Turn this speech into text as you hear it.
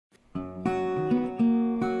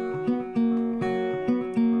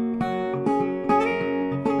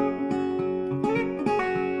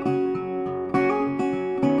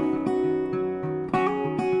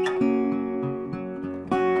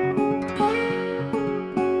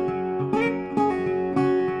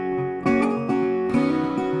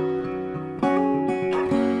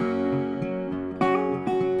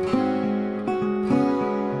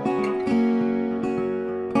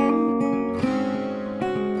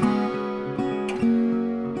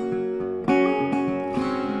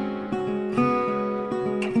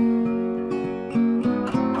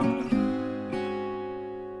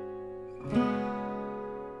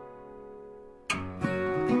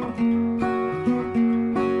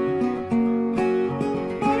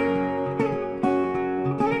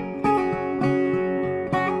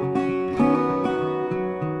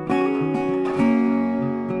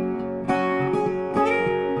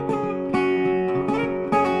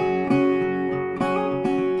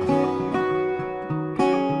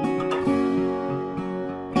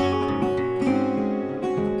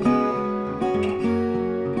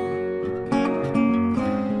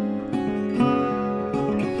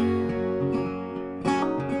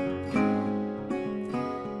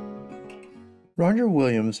Roger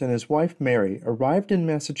Williams and his wife Mary arrived in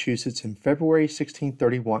Massachusetts in February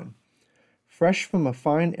 1631. Fresh from a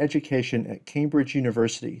fine education at Cambridge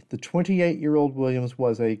University, the 28-year-old Williams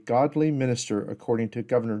was a godly minister, according to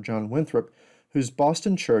Governor John Winthrop, whose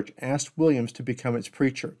Boston church asked Williams to become its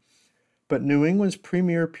preacher. But New England's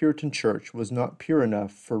premier Puritan church was not pure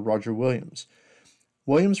enough for Roger Williams.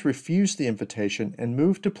 Williams refused the invitation and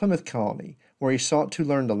moved to Plymouth Colony, where he sought to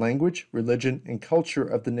learn the language, religion, and culture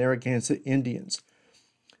of the Narragansett Indians.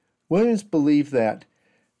 Williams believed that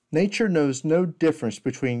nature knows no difference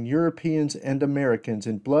between Europeans and Americans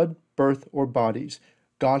in blood, birth, or bodies,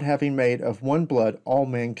 God having made of one blood all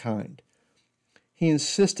mankind. He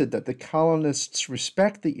insisted that the colonists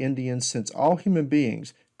respect the Indians, since all human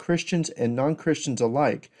beings, Christians and non-Christians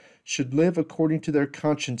alike, should live according to their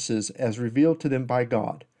consciences as revealed to them by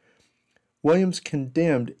God. Williams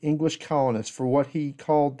condemned English colonists for what he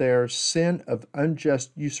called their sin of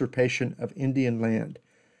unjust usurpation of Indian land.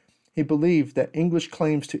 He believed that English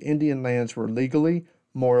claims to Indian lands were legally,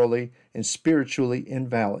 morally, and spiritually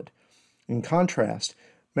invalid. In contrast,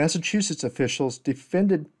 Massachusetts officials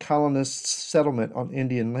defended colonists' settlement on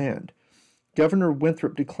Indian land. Governor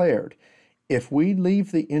Winthrop declared, "If we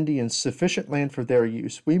leave the Indians sufficient land for their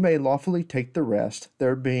use, we may lawfully take the rest,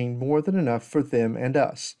 there being more than enough for them and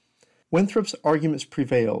us." Winthrop's arguments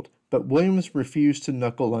prevailed, but Williams refused to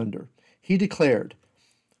knuckle under. He declared,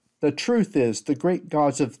 "The truth is, the great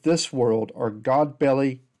gods of this world are God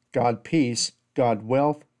belly, God peace, God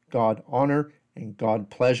wealth, God honor, and God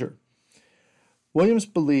pleasure." Williams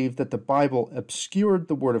believed that the Bible obscured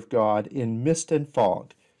the Word of God in mist and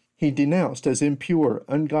fog. He denounced as impure,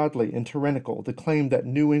 ungodly, and tyrannical the claim that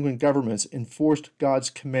New England governments enforced God's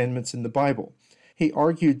commandments in the Bible. He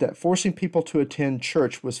argued that forcing people to attend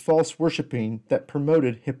church was false worshiping that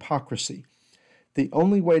promoted hypocrisy. The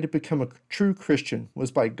only way to become a true Christian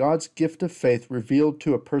was by God's gift of faith revealed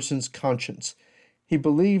to a person's conscience. He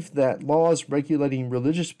believed that laws regulating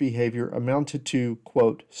religious behavior amounted to,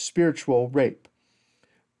 quote, spiritual rape.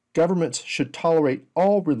 Governments should tolerate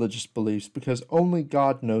all religious beliefs because only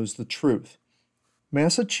God knows the truth.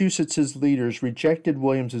 Massachusetts' leaders rejected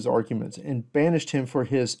Williams's arguments and banished him for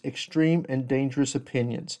his extreme and dangerous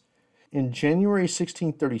opinions. In January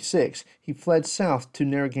 1636, he fled south to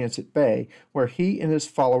Narragansett Bay, where he and his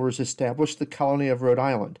followers established the colony of Rhode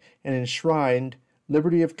Island and enshrined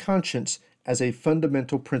liberty of conscience as a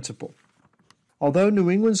fundamental principle. Although New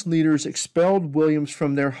England's leaders expelled Williams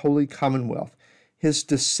from their holy commonwealth, his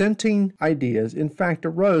dissenting ideas, in fact,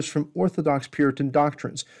 arose from orthodox Puritan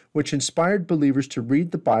doctrines, which inspired believers to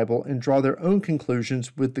read the Bible and draw their own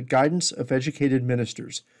conclusions with the guidance of educated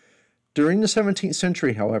ministers. During the 17th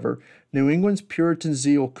century, however, New England's Puritan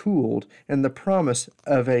zeal cooled, and the promise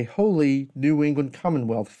of a holy New England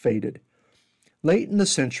Commonwealth faded. Late in the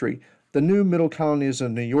century, the new middle colonies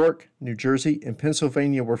of New York, New Jersey, and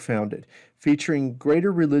Pennsylvania were founded, featuring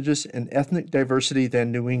greater religious and ethnic diversity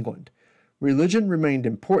than New England. Religion remained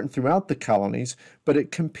important throughout the colonies, but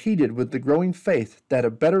it competed with the growing faith that a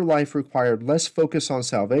better life required less focus on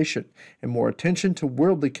salvation and more attention to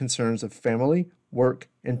worldly concerns of family, work,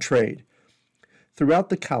 and trade. Throughout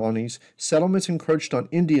the colonies, settlements encroached on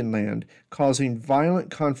Indian land, causing violent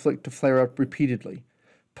conflict to flare up repeatedly.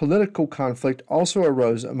 Political conflict also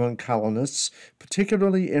arose among colonists,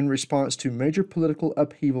 particularly in response to major political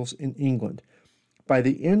upheavals in England. By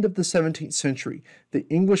the end of the 17th century, the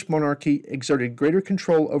English monarchy exerted greater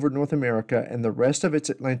control over North America and the rest of its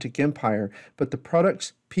Atlantic empire, but the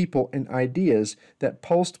products, people, and ideas that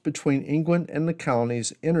pulsed between England and the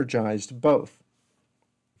colonies energized both.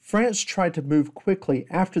 France tried to move quickly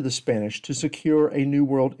after the Spanish to secure a New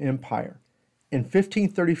World empire. In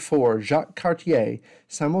 1534, Jacques Cartier,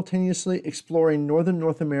 simultaneously exploring northern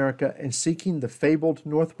North America and seeking the fabled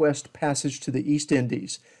Northwest Passage to the East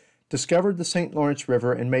Indies, discovered the St. Lawrence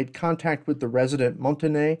River and made contact with the resident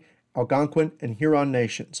Montagnais, Algonquin, and Huron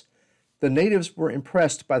nations. The natives were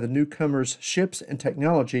impressed by the newcomers' ships and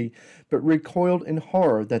technology, but recoiled in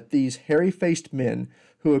horror that these hairy-faced men,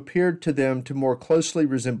 who appeared to them to more closely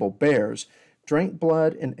resemble bears, drank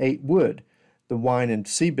blood and ate wood. The wine and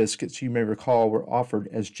sea biscuits, you may recall, were offered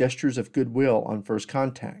as gestures of goodwill on first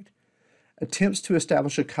contact. Attempts to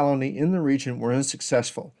establish a colony in the region were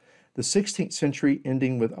unsuccessful, the 16th century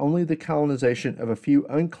ending with only the colonization of a few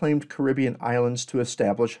unclaimed Caribbean islands to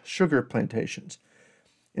establish sugar plantations.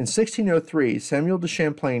 In 1603, Samuel de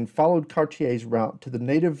Champlain followed Cartier's route to the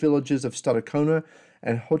native villages of Stadacona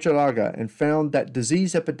and Hochelaga and found that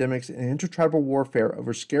disease epidemics and intertribal warfare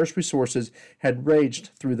over scarce resources had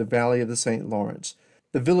raged through the valley of the St. Lawrence.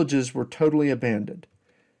 The villages were totally abandoned.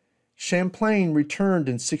 Champlain returned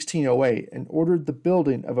in 1608 and ordered the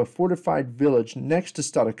building of a fortified village next to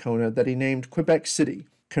Stadacona that he named Quebec City,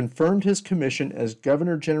 confirmed his commission as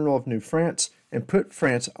Governor-General of New France, and put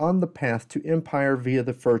France on the path to empire via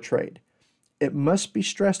the fur trade. It must be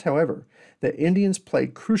stressed, however, that Indians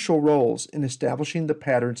played crucial roles in establishing the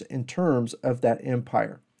patterns and terms of that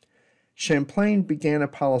empire. Champlain began a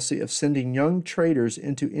policy of sending young traders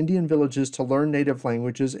into Indian villages to learn native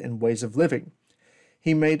languages and ways of living.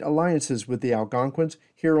 He made alliances with the Algonquins,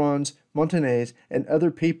 Hurons, Montagnais, and other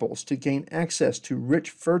peoples to gain access to rich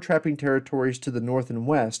fur-trapping territories to the north and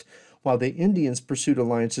west, while the Indians pursued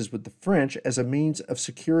alliances with the French as a means of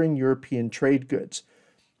securing European trade goods.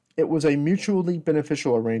 It was a mutually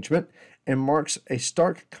beneficial arrangement and marks a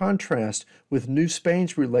stark contrast with New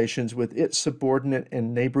Spain's relations with its subordinate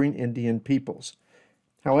and neighboring Indian peoples.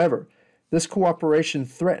 However, this cooperation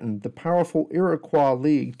threatened the powerful Iroquois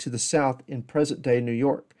League to the south in present-day New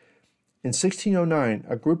York. In 1609,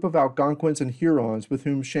 a group of Algonquins and Hurons with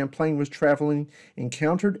whom Champlain was traveling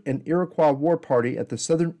encountered an Iroquois war party at the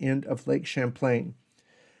southern end of Lake Champlain.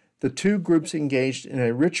 The two groups engaged in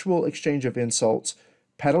a ritual exchange of insults,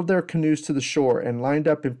 paddled their canoes to the shore, and lined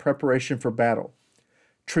up in preparation for battle.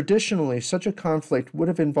 Traditionally, such a conflict would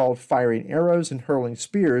have involved firing arrows and hurling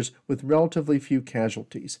spears with relatively few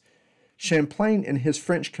casualties. Champlain and his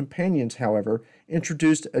French companions, however,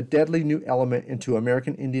 introduced a deadly new element into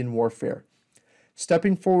American Indian warfare.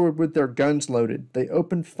 Stepping forward with their guns loaded, they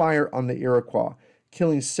opened fire on the Iroquois,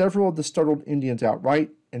 killing several of the startled Indians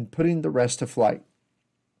outright and putting the rest to flight.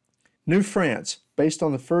 New France, based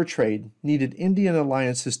on the fur trade, needed Indian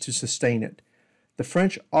alliances to sustain it. The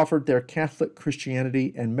French offered their Catholic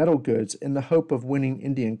Christianity and metal goods in the hope of winning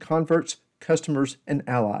Indian converts, customers, and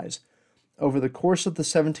allies. Over the course of the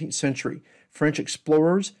 17th century, French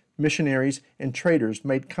explorers, missionaries, and traders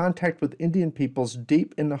made contact with Indian peoples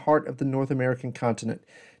deep in the heart of the North American continent,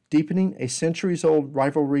 deepening a centuries-old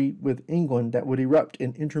rivalry with England that would erupt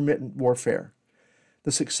in intermittent warfare.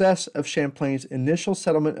 The success of Champlain's initial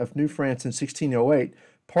settlement of New France in 1608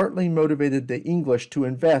 partly motivated the English to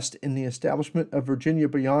invest in the establishment of Virginia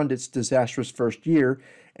beyond its disastrous first year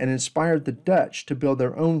and inspired the Dutch to build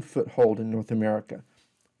their own foothold in North America.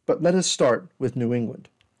 But let us start with New England.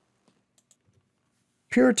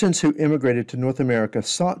 Puritans who immigrated to North America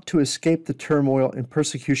sought to escape the turmoil and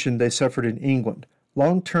persecution they suffered in England,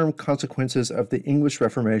 long-term consequences of the English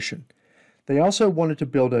Reformation. They also wanted to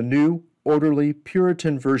build a new, orderly,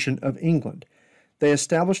 Puritan version of England. They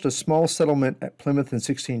established a small settlement at Plymouth in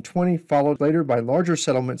 1620, followed later by larger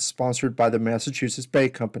settlements sponsored by the Massachusetts Bay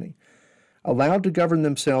Company. Allowed to govern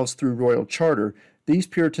themselves through royal charter, these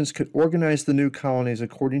Puritans could organize the new colonies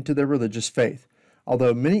according to their religious faith.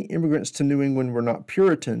 Although many immigrants to New England were not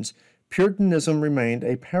Puritans, Puritanism remained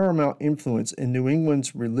a paramount influence in New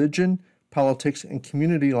England's religion, politics, and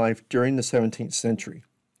community life during the 17th century.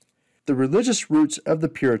 The religious roots of the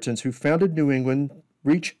Puritans who founded New England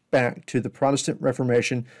reach back to the Protestant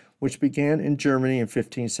Reformation, which began in Germany in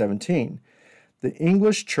 1517. The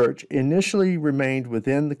English Church initially remained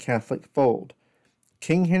within the Catholic fold.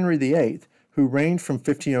 King Henry VIII, who reigned from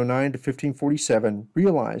 1509 to 1547,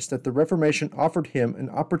 realized that the Reformation offered him an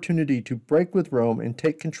opportunity to break with Rome and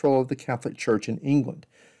take control of the Catholic Church in England.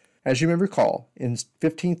 As you may recall, in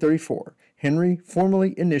 1534, Henry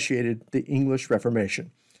formally initiated the English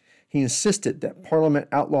Reformation. He insisted that Parliament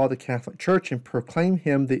outlaw the Catholic Church and proclaim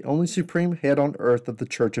him the only supreme head on earth of the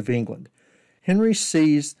Church of England. Henry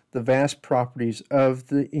seized the vast properties of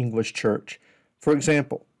the English Church. For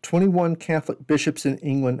example, 21 Catholic bishops in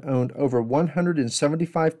England owned over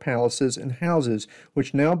 175 palaces and houses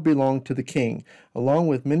which now belonged to the king, along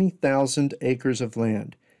with many thousand acres of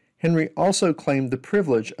land. Henry also claimed the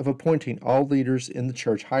privilege of appointing all leaders in the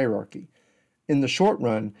church hierarchy. In the short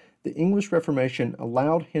run, the English Reformation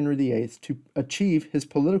allowed Henry VIII to achieve his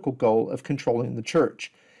political goal of controlling the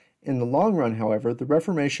church. In the long run, however, the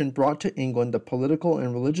Reformation brought to England the political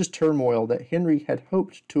and religious turmoil that Henry had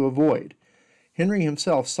hoped to avoid. Henry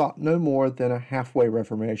himself sought no more than a halfway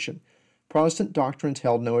Reformation. Protestant doctrines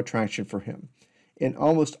held no attraction for him. In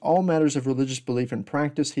almost all matters of religious belief and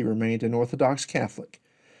practice, he remained an Orthodox Catholic.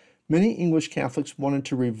 Many English Catholics wanted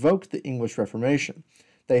to revoke the English Reformation.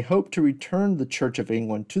 They hoped to return the Church of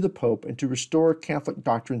England to the Pope and to restore Catholic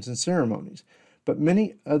doctrines and ceremonies. But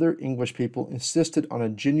many other English people insisted on a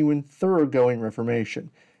genuine, thoroughgoing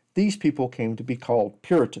Reformation. These people came to be called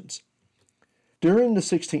Puritans. During the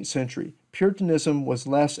 16th century, Puritanism was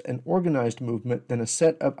less an organized movement than a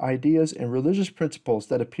set of ideas and religious principles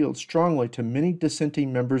that appealed strongly to many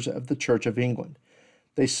dissenting members of the Church of England.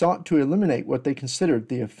 They sought to eliminate what they considered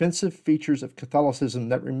the offensive features of Catholicism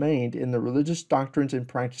that remained in the religious doctrines and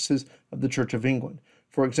practices of the Church of England.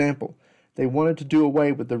 For example, they wanted to do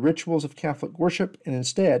away with the rituals of Catholic worship and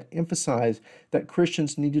instead emphasize that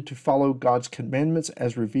Christians needed to follow God's commandments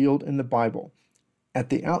as revealed in the Bible. At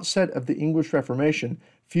the outset of the English Reformation,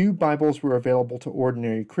 few Bibles were available to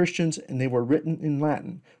ordinary Christians, and they were written in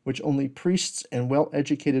Latin, which only priests and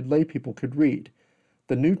well-educated laypeople could read.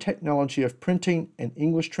 The new technology of printing and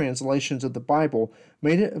English translations of the Bible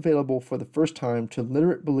made it available for the first time to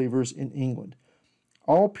literate believers in England.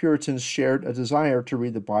 All Puritans shared a desire to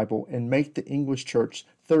read the Bible and make the English church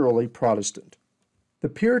thoroughly Protestant. The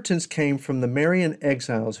Puritans came from the Marian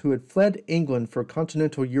exiles who had fled England for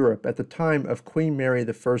continental Europe at the time of Queen Mary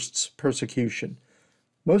I's persecution.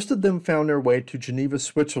 Most of them found their way to Geneva,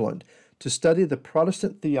 Switzerland, to study the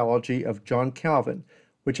Protestant theology of John Calvin,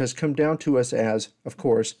 which has come down to us as, of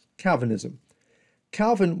course, Calvinism.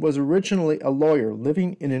 Calvin was originally a lawyer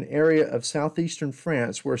living in an area of southeastern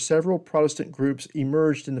France where several Protestant groups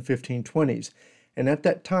emerged in the 1520s, and at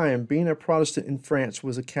that time being a Protestant in France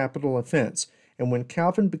was a capital offense, and when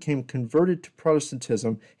Calvin became converted to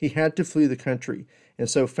Protestantism, he had to flee the country, and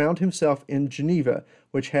so found himself in Geneva,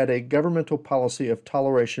 which had a governmental policy of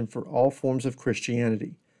toleration for all forms of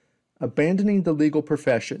Christianity. Abandoning the legal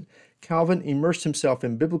profession, Calvin immersed himself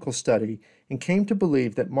in biblical study and came to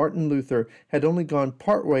believe that Martin Luther had only gone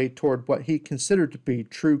partway toward what he considered to be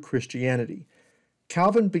true Christianity.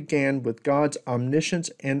 Calvin began with God's omniscience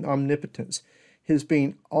and omnipotence, his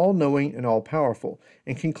being all-knowing and all-powerful,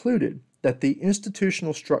 and concluded that the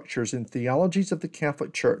institutional structures and theologies of the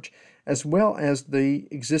Catholic Church, as well as the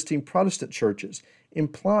existing Protestant churches,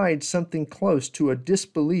 implied something close to a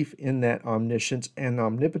disbelief in that omniscience and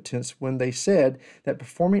omnipotence when they said that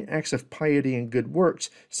performing acts of piety and good works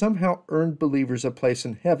somehow earned believers a place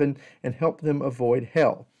in heaven and helped them avoid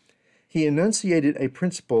hell. He enunciated a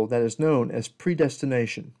principle that is known as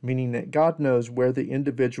predestination, meaning that God knows where the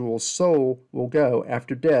individual's soul will go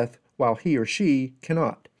after death while he or she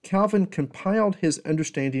cannot. Calvin compiled his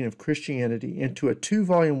understanding of Christianity into a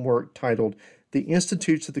 2-volume work titled The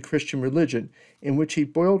Institutes of the Christian Religion, in which he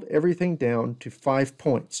boiled everything down to 5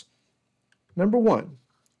 points. Number 1,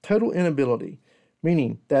 total inability,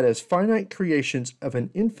 meaning that as finite creations of an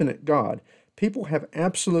infinite God, people have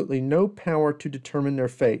absolutely no power to determine their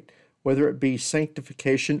fate, whether it be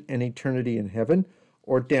sanctification and eternity in heaven,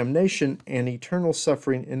 or damnation and eternal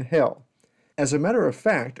suffering in hell. As a matter of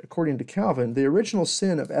fact, according to Calvin, the original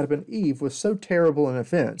sin of Adam and Eve was so terrible an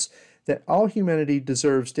offense that all humanity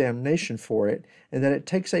deserves damnation for it, and that it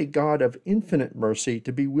takes a God of infinite mercy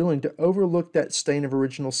to be willing to overlook that stain of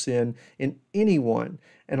original sin in anyone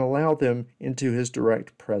and allow them into his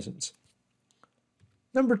direct presence.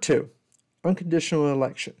 Number 2, unconditional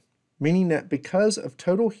election, meaning that because of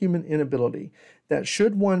total human inability, that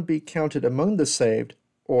should one be counted among the saved,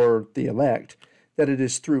 or the elect, that it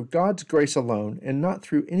is through God's grace alone and not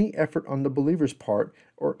through any effort on the believer's part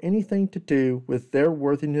or anything to do with their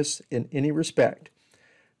worthiness in any respect.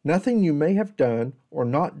 Nothing you may have done or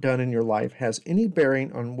not done in your life has any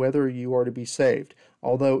bearing on whether you are to be saved,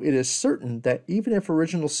 although it is certain that even if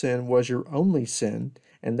original sin was your only sin,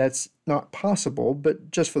 and that's not possible,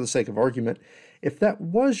 but just for the sake of argument, if that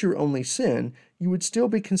was your only sin, you would still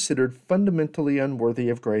be considered fundamentally unworthy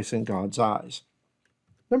of grace in God's eyes.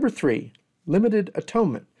 Number 3, limited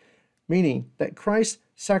atonement, meaning that Christ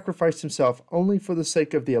sacrificed himself only for the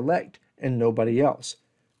sake of the elect and nobody else.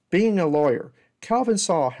 Being a lawyer, Calvin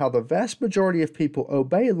saw how the vast majority of people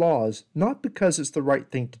obey laws not because it's the right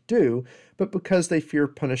thing to do, but because they fear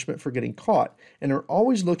punishment for getting caught and are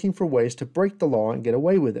always looking for ways to break the law and get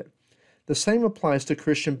away with it. The same applies to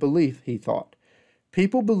Christian belief, he thought.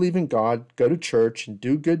 People believe in God, go to church, and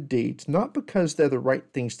do good deeds, not because they're the right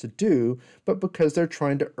things to do, but because they're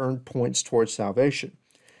trying to earn points towards salvation.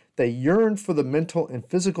 They yearn for the mental and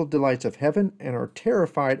physical delights of heaven and are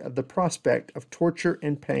terrified of the prospect of torture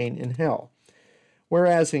and pain in hell.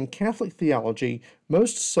 Whereas in Catholic theology,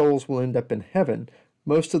 most souls will end up in heaven,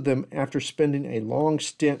 most of them after spending a long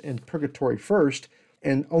stint in purgatory first,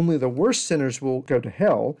 and only the worst sinners will go to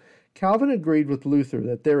hell, Calvin agreed with Luther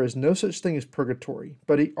that there is no such thing as purgatory,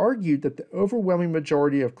 but he argued that the overwhelming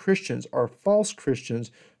majority of Christians are false Christians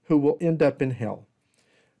who will end up in hell.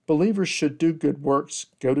 Believers should do good works,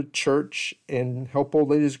 go to church, and help old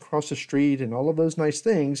ladies across the street and all of those nice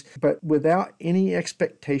things, but without any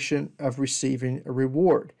expectation of receiving a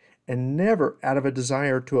reward, and never out of a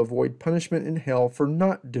desire to avoid punishment in hell for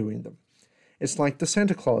not doing them. It's like the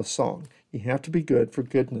Santa Claus song, you have to be good for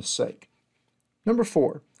goodness sake. Number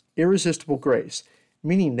 4, irresistible grace,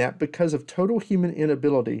 meaning that because of total human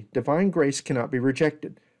inability, divine grace cannot be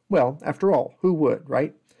rejected. Well, after all, who would,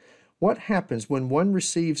 right? What happens when one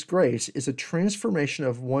receives grace is a transformation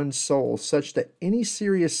of one's soul such that any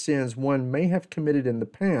serious sins one may have committed in the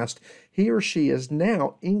past, he or she is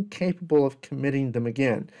now incapable of committing them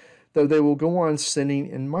again, though they will go on sinning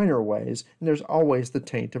in minor ways, and there's always the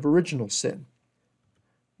taint of original sin.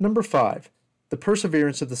 Number 5, the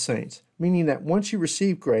perseverance of the saints, meaning that once you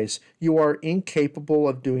receive grace, you are incapable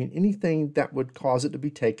of doing anything that would cause it to be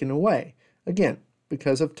taken away, again,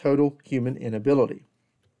 because of total human inability.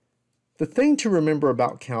 The thing to remember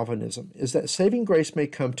about Calvinism is that saving grace may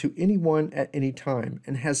come to anyone at any time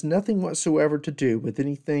and has nothing whatsoever to do with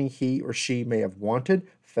anything he or she may have wanted,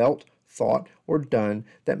 felt, thought, or done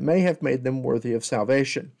that may have made them worthy of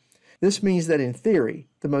salvation. This means that in theory,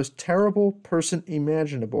 the most terrible person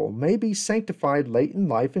imaginable may be sanctified late in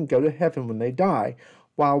life and go to heaven when they die,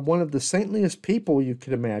 while one of the saintliest people you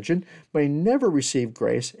could imagine may never receive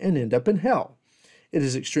grace and end up in hell. It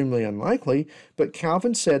is extremely unlikely, but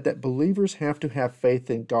Calvin said that believers have to have faith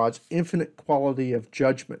in God's infinite quality of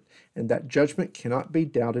judgment, and that judgment cannot be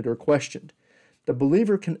doubted or questioned. The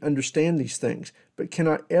believer can understand these things, but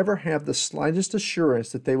cannot ever have the slightest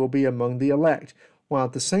assurance that they will be among the elect, while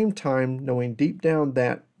at the same time knowing deep down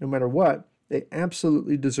that, no matter what, they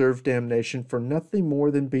absolutely deserve damnation for nothing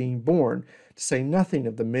more than being born, to say nothing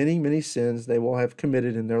of the many, many sins they will have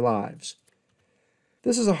committed in their lives.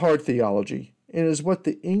 This is a hard theology, and is what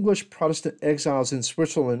the English Protestant exiles in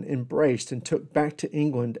Switzerland embraced and took back to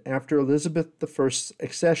England after Elizabeth I's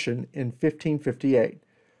accession in 1558.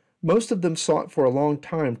 Most of them sought for a long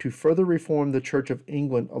time to further reform the Church of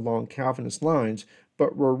England along Calvinist lines,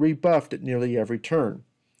 but were rebuffed at nearly every turn.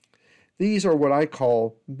 These are what I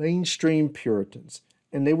call mainstream Puritans,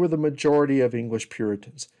 and they were the majority of English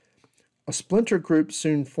Puritans. A splinter group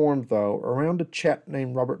soon formed, though, around a chap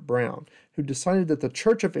named Robert Brown, who decided that the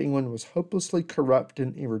Church of England was hopelessly corrupt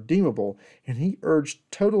and irredeemable, and he urged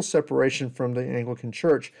total separation from the Anglican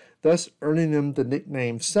Church, thus earning them the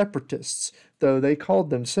nickname Separatists, though they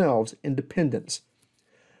called themselves Independents.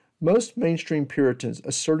 Most mainstream Puritans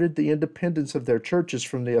asserted the independence of their churches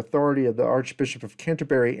from the authority of the Archbishop of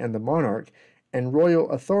Canterbury and the monarch, and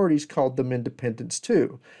royal authorities called them Independents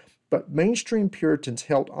too. But mainstream Puritans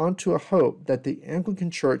held on to a hope that the Anglican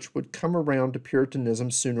Church would come around to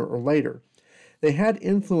Puritanism sooner or later. They had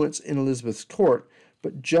influence in Elizabeth's court,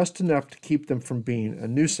 but just enough to keep them from being a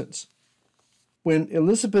nuisance. When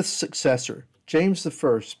Elizabeth's successor, James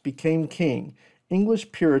I, became king,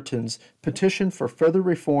 English Puritans petitioned for further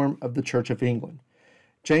reform of the Church of England.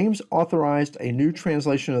 James authorized a new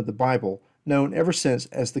translation of the Bible, known ever since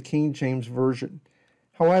as the King James Version.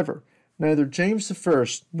 However, neither James I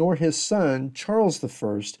nor his son, Charles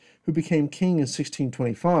I, who became king in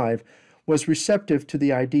 1625, was receptive to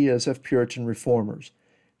the ideas of Puritan reformers.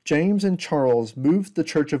 James and Charles moved the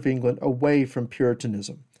Church of England away from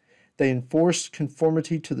Puritanism. They enforced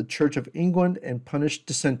conformity to the Church of England and punished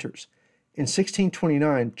dissenters. In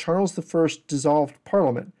 1629, Charles I dissolved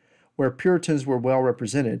Parliament, where Puritans were well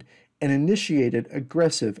represented, and initiated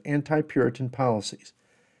aggressive anti-Puritan policies.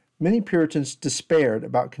 Many Puritans despaired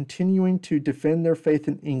about continuing to defend their faith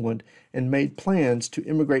in England and made plans to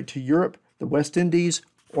immigrate to Europe, the West Indies,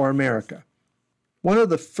 or America. One of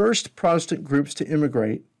the first Protestant groups to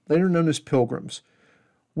immigrate, later known as Pilgrims,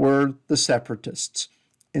 were the Separatists.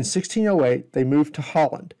 In 1608, they moved to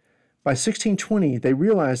Holland. By 1620, they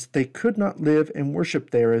realized that they could not live and worship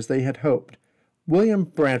there as they had hoped. William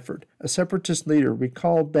Bradford, a Separatist leader,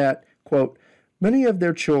 recalled that, quote, "Many of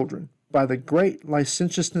their children, by the great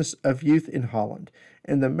licentiousness of youth in Holland,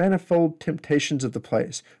 and the manifold temptations of the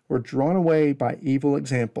place, were drawn away by evil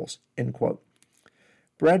examples." End quote.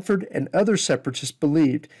 Bradford and other separatists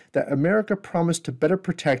believed that America promised to better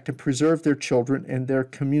protect and preserve their children and their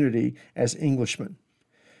community as Englishmen.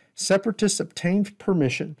 Separatists obtained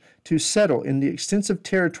permission to settle in the extensive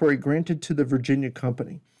territory granted to the Virginia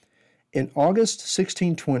Company. In August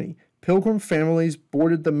 1620, Pilgrim families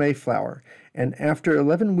boarded the Mayflower, and after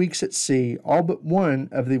 11 weeks at sea, all but one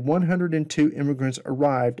of the 102 immigrants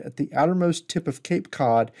arrived at the outermost tip of Cape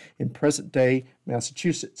Cod in present-day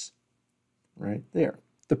Massachusetts. Right there.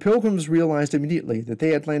 The Pilgrims realized immediately that they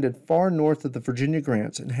had landed far north of the Virginia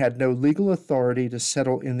grants and had no legal authority to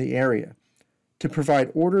settle in the area. To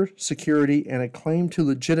provide order, security, and a claim to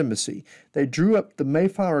legitimacy, they drew up the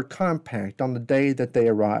Mayflower Compact on the day that they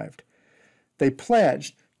arrived. They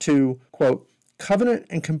pledged to, quote, "covenant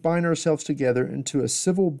and combine ourselves together into a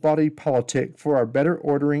civil body politic for our better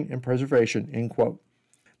ordering and preservation," end quote.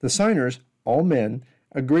 The signers, all men,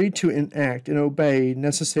 agreed to enact and obey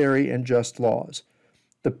necessary and just laws.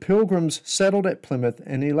 The Pilgrims settled at Plymouth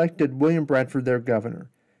and elected William Bradford their governor.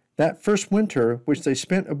 That first winter, which they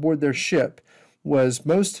spent aboard their ship, was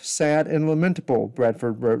most sad and lamentable,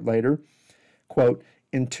 Bradford wrote later. Quote,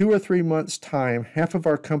 "In 2 or 3 months' time, half of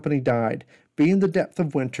our company died, being the depth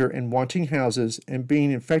of winter and wanting houses, and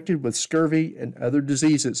being infected with scurvy and other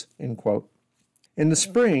diseases." End quote. In the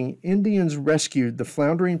spring, Indians rescued the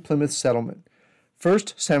floundering Plymouth settlement.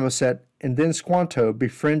 First Samoset and then Squanto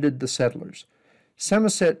befriended the settlers.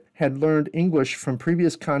 Samoset had learned English from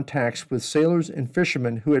previous contacts with sailors and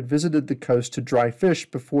fishermen who had visited the coast to dry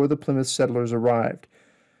fish before the Plymouth settlers arrived.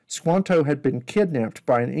 Squanto had been kidnapped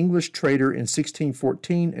by an English trader in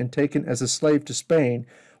 1614 and taken as a slave to Spain,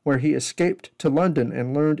 where he escaped to London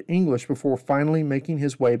and learned English before finally making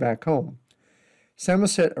his way back home.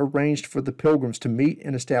 Samoset arranged for the Pilgrims to meet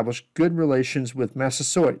and establish good relations with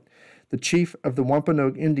Massasoit, the chief of the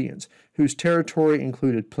Wampanoag Indians, whose territory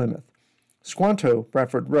included Plymouth. Squanto,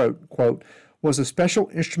 Bradford wrote, quote, "was a special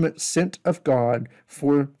instrument sent of God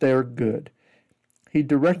for their good. He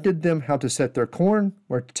directed them how to set their corn,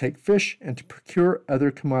 where to take fish, and to procure other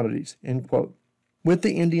commodities." End quote. With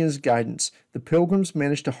the Indians' guidance, the Pilgrims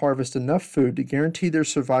managed to harvest enough food to guarantee their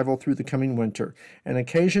survival through the coming winter, an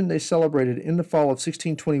occasion they celebrated in the fall of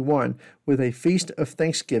 1621 with a feast of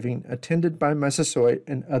Thanksgiving attended by Massasoit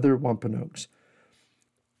and other Wampanoags.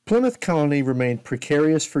 Plymouth Colony remained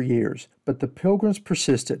precarious for years, but the Pilgrims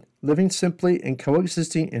persisted, living simply and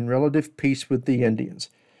coexisting in relative peace with the Indians.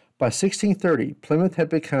 By 1630, Plymouth had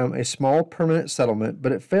become a small permanent settlement,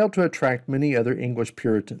 but it failed to attract many other English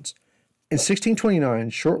Puritans. In 1629,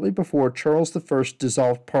 shortly before Charles I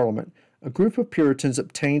dissolved Parliament, a group of Puritans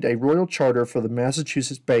obtained a royal charter for the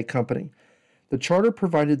Massachusetts Bay Company. The charter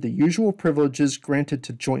provided the usual privileges granted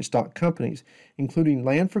to joint stock companies, including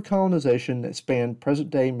land for colonization that spanned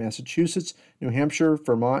present-day Massachusetts, New Hampshire,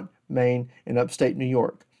 Vermont, Maine, and upstate New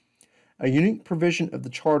York. A unique provision of the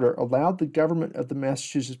charter allowed the government of the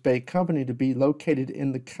Massachusetts Bay Company to be located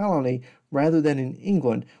in the colony rather than in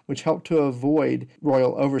England, which helped to avoid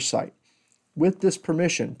royal oversight. With this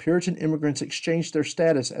permission, Puritan immigrants exchanged their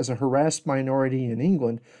status as a harassed minority in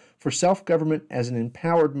England for self-government as an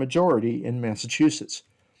empowered majority in Massachusetts.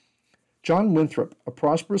 John Winthrop, a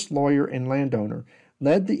prosperous lawyer and landowner,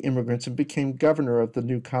 led the immigrants and became governor of the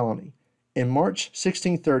new colony. In March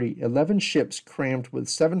 1630, 11 ships crammed with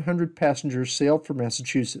 700 passengers sailed for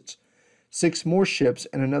Massachusetts. 6 more ships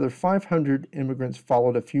and another 500 immigrants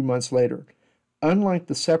followed a few months later. Unlike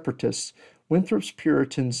the separatists, Winthrop's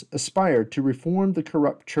Puritans aspired to reform the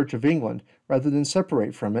corrupt Church of England rather than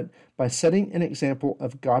separate from it by setting an example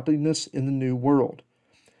of godliness in the New World.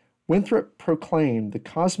 Winthrop proclaimed the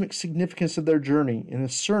cosmic significance of their journey in a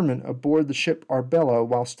sermon aboard the ship Arbella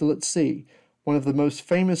while still at sea, one of the most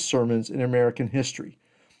famous sermons in American history.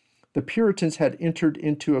 The Puritans had entered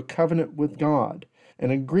into a covenant with God,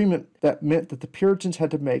 an agreement that meant that the Puritans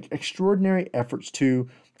had to make extraordinary efforts to,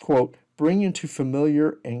 quote, bring into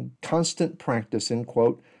familiar and constant practice, end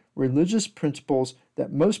quote, religious principles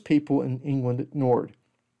that most people in England ignored.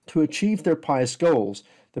 To achieve their pious goals,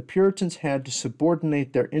 the Puritans had to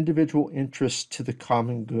subordinate their individual interests to the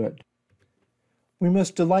common good. "We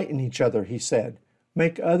must delight in each other," he said,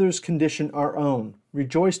 "make others' condition our own,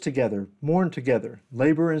 rejoice together, mourn together,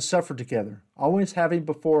 labor and suffer together, always having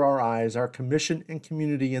before our eyes our commission and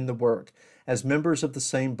community in the work, as members of the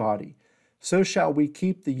same body. So shall we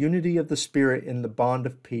keep the unity of the Spirit in the bond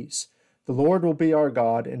of peace. The Lord will be our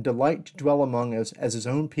God and delight to dwell among us as his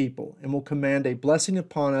own people, and will command a blessing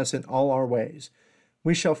upon us in all our ways.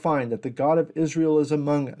 We shall find that the God of Israel is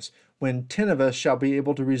among us, when 10 of us shall be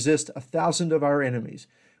able to resist 1,000 of our enemies,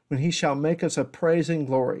 when he shall make us a praise and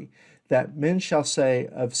glory, that men shall say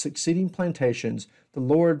of succeeding plantations, the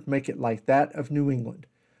Lord make it like that of New England.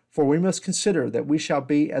 For we must consider that we shall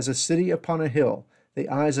be as a city upon a hill, the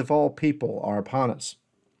eyes of all people are upon us."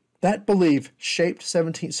 That belief shaped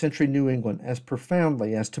 17th century New England as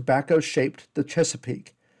profoundly as tobacco shaped the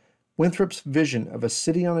Chesapeake. Winthrop's vision of a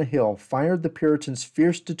city on a hill fired the Puritans'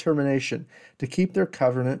 fierce determination to keep their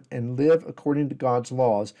covenant and live according to God's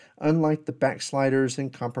laws, unlike the backsliders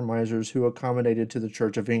and compromisers who accommodated to the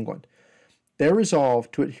Church of England. Their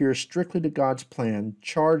resolve to adhere strictly to God's plan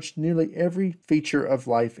charged nearly every feature of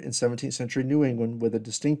life in 17th century New England with a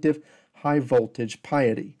distinctive high-voltage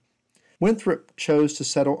piety. Winthrop chose to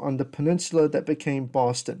settle on the peninsula that became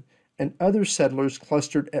Boston, and other settlers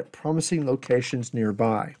clustered at promising locations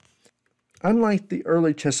nearby. Unlike the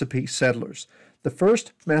early Chesapeake settlers, the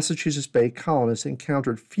first Massachusetts Bay colonists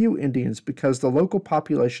encountered few Indians because the local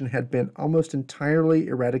population had been almost entirely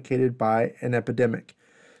eradicated by an epidemic.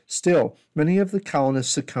 Still, many of the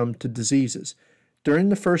colonists succumbed to diseases. During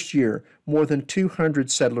the first year, more than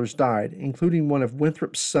 200 settlers died, including one of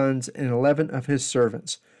Winthrop's sons and 11 of his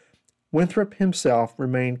servants. Winthrop himself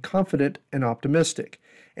remained confident and optimistic,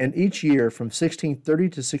 and each year from 1630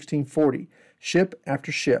 to 1640, ship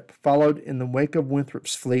after ship followed in the wake of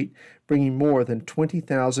Winthrop's fleet, bringing more than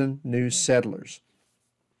 20,000 new settlers.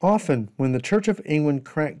 Often, when the Church of England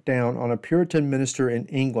cracked down on a Puritan minister in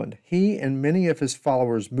England, he and many of his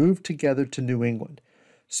followers moved together to New England.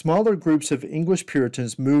 Smaller groups of English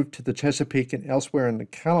Puritans moved to the Chesapeake and elsewhere in the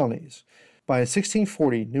colonies. By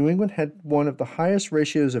 1640, New England had one of the highest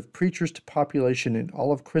ratios of preachers to population in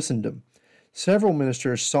all of Christendom. Several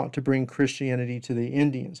ministers sought to bring Christianity to the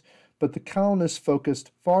Indians, but the colonists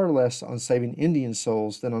focused far less on saving Indian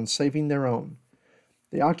souls than on saving their own.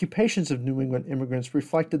 The occupations of New England immigrants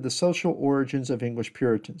reflected the social origins of English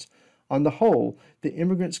Puritans. On the whole, the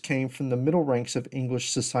immigrants came from the middle ranks of English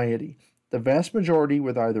society. The vast majority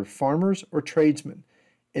were either farmers or tradesmen.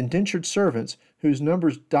 Indentured servants, whose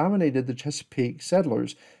numbers dominated the Chesapeake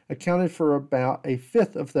settlers, accounted for about a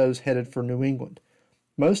fifth of those headed for New England.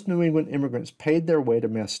 Most New England immigrants paid their way to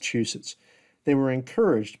Massachusetts. They were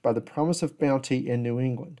encouraged by the promise of bounty in New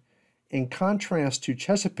England. In contrast to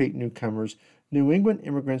Chesapeake newcomers, New England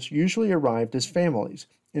immigrants usually arrived as families.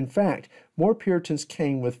 In fact, more Puritans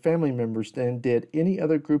came with family members than did any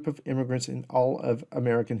other group of immigrants in all of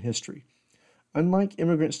American history. Unlike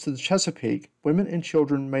immigrants to the Chesapeake, women and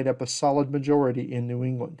children made up a solid majority in New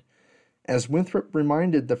England. As Winthrop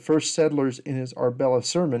reminded the first settlers in his Arbella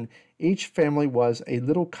sermon, each family was a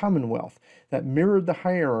little commonwealth that mirrored the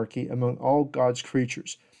hierarchy among all God's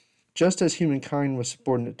creatures. Just as humankind was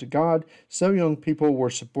subordinate to God, so young people were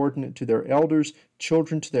subordinate to their elders,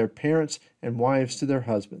 children to their parents, and wives to their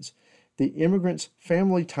husbands. The immigrants'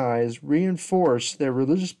 family ties reinforced their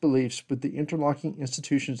religious beliefs with the interlocking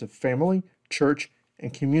institutions of family, church,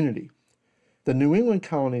 and community. The New England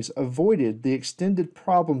colonies avoided the extended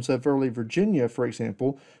problems of early Virginia, for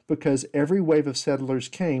example, because every wave of settlers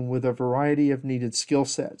came with a variety of needed skill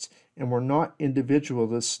sets and were not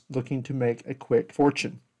individualists looking to make a quick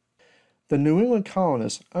fortune. The New England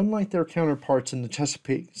colonists, unlike their counterparts in the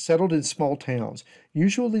Chesapeake, settled in small towns,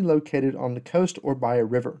 usually located on the coast or by a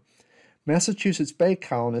river. Massachusetts Bay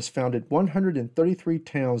colonists founded 133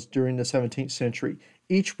 towns during the 17th century,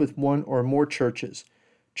 each with one or more churches.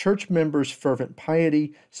 Church members' fervent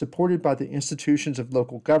piety, supported by the institutions of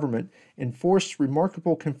local government, enforced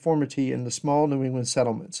remarkable conformity in the small New England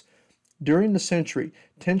settlements. During the century,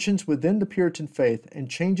 tensions within the Puritan faith and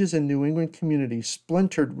changes in New England communities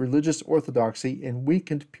splintered religious orthodoxy and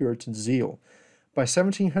weakened Puritan zeal. By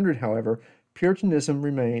 1700, however, Puritanism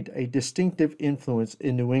remained a distinctive influence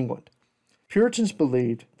in New England. Puritans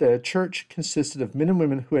believed that a church consisted of men and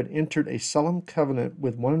women who had entered a solemn covenant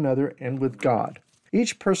with one another and with God.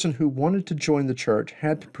 Each person who wanted to join the church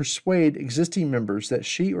had to persuade existing members that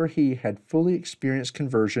she or he had fully experienced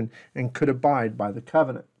conversion and could abide by the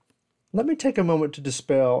covenant. Let me take a moment to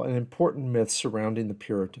dispel an important myth surrounding the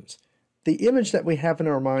Puritans. The image that we have in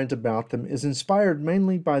our minds about them is inspired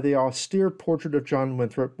mainly by the austere portrait of John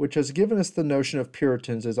Winthrop, which has given us the notion of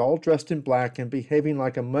Puritans as all dressed in black and behaving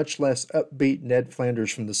like a much less upbeat Ned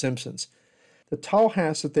Flanders from The Simpsons. The tall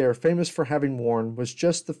hats that they are famous for having worn was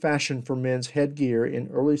just the fashion for men's headgear in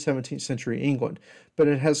early 17th century England, but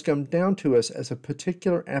it has come down to us as a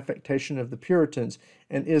particular affectation of the Puritans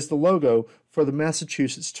and is the logo for the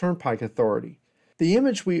Massachusetts Turnpike Authority. The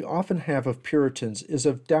image we often have of Puritans is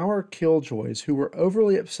of dour killjoys who were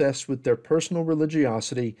overly obsessed with their personal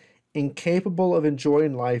religiosity, incapable of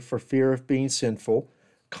enjoying life for fear of being sinful,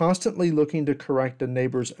 constantly looking to correct a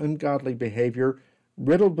neighbor's ungodly behavior,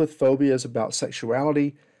 riddled with phobias about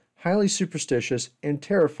sexuality, highly superstitious, and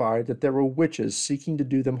terrified that there were witches seeking to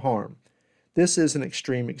do them harm. This is an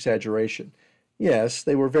extreme exaggeration. Yes,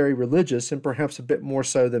 they were very religious, and perhaps a bit more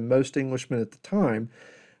so than most Englishmen at the time,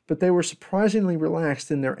 but they were surprisingly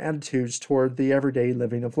relaxed in their attitudes toward the everyday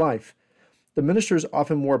living of life. The ministers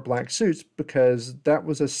often wore black suits because that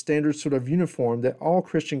was a standard sort of uniform that all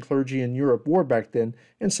Christian clergy in Europe wore back then,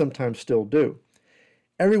 and sometimes still do.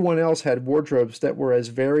 Everyone else had wardrobes that were as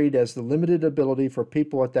varied as the limited ability for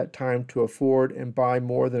people at that time to afford and buy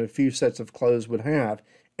more than a few sets of clothes would have,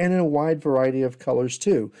 and in a wide variety of colors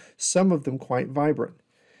too, some of them quite vibrant.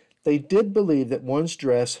 They did believe that one's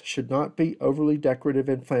dress should not be overly decorative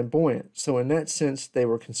and flamboyant, so in that sense they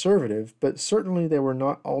were conservative, but certainly they were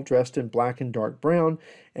not all dressed in black and dark brown,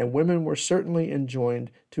 and women were certainly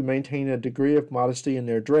enjoined to maintain a degree of modesty in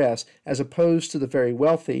their dress, as opposed to the very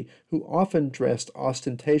wealthy, who often dressed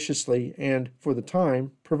ostentatiously and, for the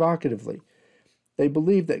time, provocatively. They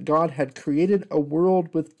believed that God had created a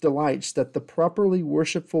world with delights that the properly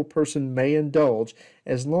worshipful person may indulge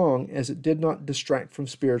as long as it did not distract from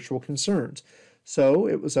spiritual concerns. So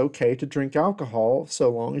it was okay to drink alcohol so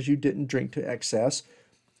long as you didn't drink to excess,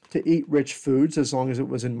 to eat rich foods as long as it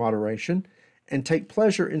was in moderation, and take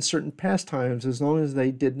pleasure in certain pastimes as long as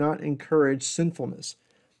they did not encourage sinfulness.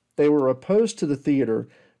 They were opposed to the theater,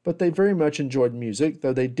 but they very much enjoyed music,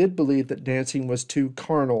 though they did believe that dancing was too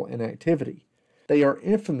carnal an activity. They are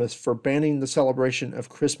infamous for banning the celebration of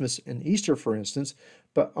Christmas and Easter, for instance,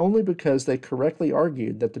 but only because they correctly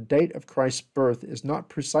argued that the date of Christ's birth is not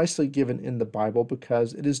precisely given in the Bible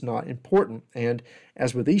because it is not important, and,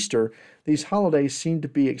 as with Easter, these holidays seem to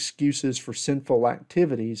be excuses for sinful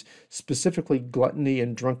activities, specifically gluttony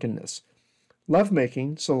and drunkenness.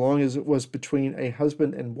 Lovemaking, so long as it was between a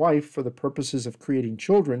husband and wife for the purposes of creating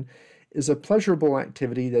children, is a pleasurable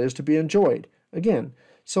activity that is to be enjoyed, again,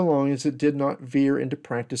 so long as it did not veer into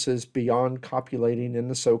practices beyond copulating in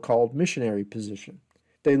the so-called missionary position.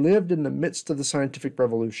 They lived in the midst of the scientific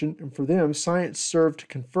revolution, and for them, science served to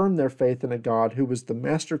confirm their faith in a God who was the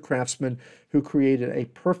master craftsman who created a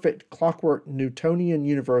perfect clockwork Newtonian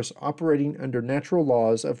universe operating under natural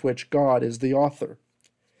laws of which God is the author.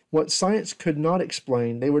 What science could not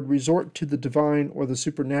explain, they would resort to the divine or the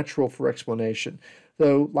supernatural for explanation,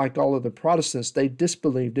 though, like all of the Protestants, they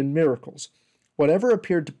disbelieved in miracles. Whatever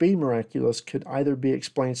appeared to be miraculous could either be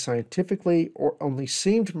explained scientifically or only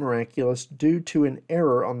seemed miraculous due to an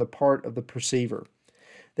error on the part of the perceiver.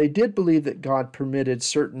 They did believe that God permitted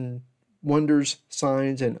certain wonders,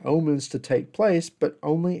 signs, and omens to take place, but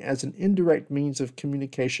only as an indirect means of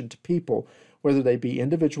communication to people, whether they be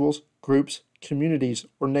individuals, groups, communities,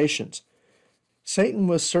 or nations. Satan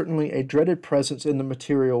was certainly a dreaded presence in the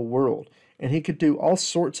material world, and he could do all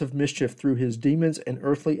sorts of mischief through his demons and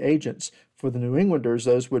earthly agents. For the New Englanders,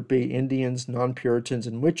 those would be Indians, non-Puritans,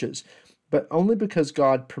 and witches, but only because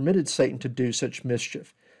God permitted Satan to do such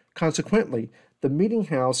mischief. Consequently, the meeting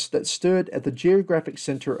house that stood at the geographic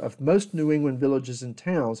center of most New England villages and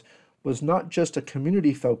towns was not just a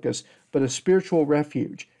community focus, but a spiritual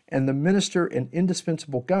refuge, and the minister an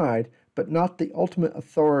indispensable guide, but not the ultimate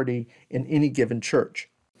authority in any given church.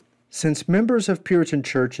 Since members of Puritan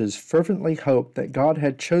churches fervently hoped that God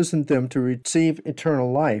had chosen them to receive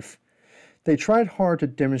eternal life, they tried hard to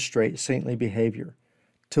demonstrate saintly behavior.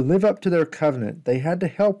 To live up to their covenant, they had to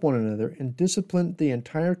help one another and discipline the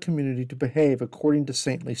entire community to behave according to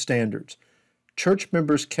saintly standards. Church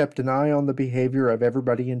members kept an eye on the behavior of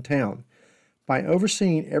everybody in town. By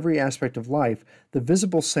overseeing every aspect of life, the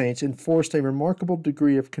visible saints enforced a remarkable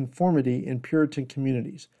degree of conformity in Puritan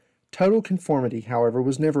communities. Total conformity, however,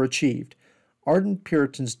 was never achieved. Ardent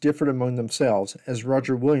Puritans differed among themselves, as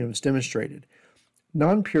Roger Williams demonstrated.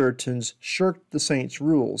 Non-Puritans shirked the saints'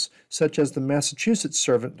 rules, such as the Massachusetts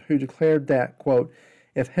servant who declared that, quote,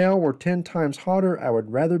 "If hell were 10 times hotter, I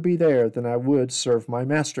would rather be there than I would serve my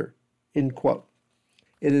master." End quote.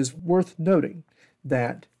 It is worth noting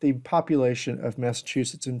that the population of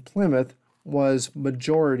Massachusetts and Plymouth was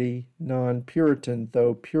majority non-Puritan,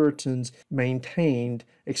 though Puritans maintained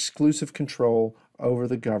exclusive control over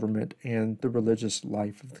the government and the religious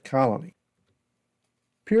life of the colony.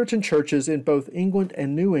 Puritan churches in both England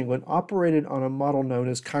and New England operated on a model known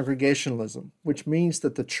as Congregationalism, which means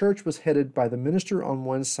that the church was headed by the minister on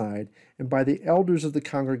one side and by the elders of the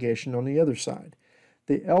congregation on the other side.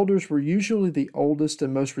 The elders were usually the oldest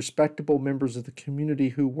and most respectable members of the community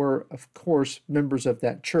who were, of course, members of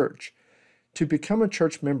that church. To become a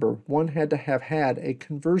church member, one had to have had a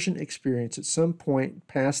conversion experience at some point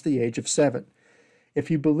past the age of 7. If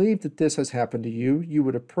you believe that this has happened to you, you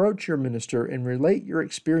would approach your minister and relate your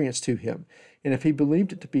experience to him, and if he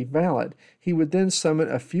believed it to be valid, he would then summon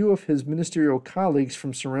a few of his ministerial colleagues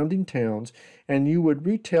from surrounding towns, and you would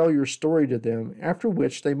retell your story to them, after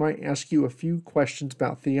which they might ask you a few questions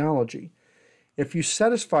about theology. If you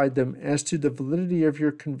satisfied them as to the validity of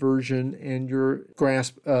your conversion and your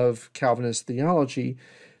grasp of Calvinist theology,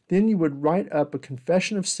 then you would write up a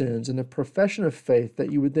confession of sins and a profession of faith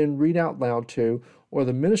that you would then read out loud to, or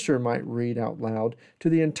the minister might read out loud to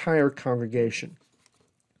the entire congregation.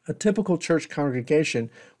 A typical church congregation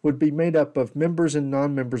would be made up of members and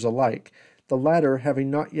non-members alike, the latter having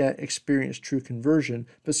not yet experienced true conversion,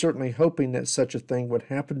 but certainly hoping that such a thing would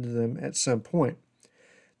happen to them at some point.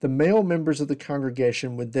 The male members of the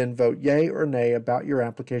congregation would then vote yea or nay about your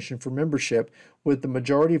application for membership, with the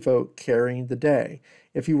majority vote carrying the day.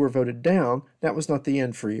 If you were voted down, that was not the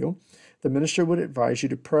end for you. The minister would advise you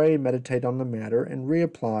to pray and meditate on the matter and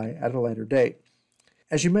reapply at a later date.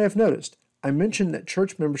 As you may have noticed, I mentioned that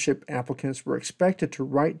church membership applicants were expected to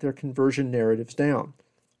write their conversion narratives down.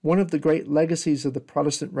 One of the great legacies of the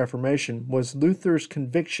Protestant Reformation was Luther's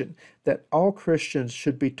conviction that all Christians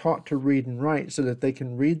should be taught to read and write so that they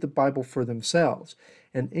can read the Bible for themselves,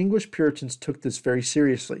 and English Puritans took this very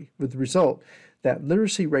seriously, with the result that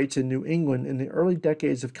literacy rates in New England in the early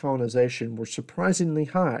decades of colonization were surprisingly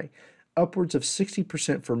high, upwards of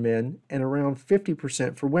 60% for men and around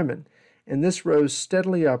 50% for women, and this rose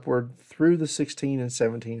steadily upward through the 16 and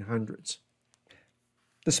 1700s.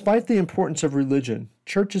 Despite the importance of religion,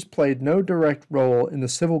 churches played no direct role in the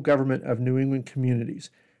civil government of New England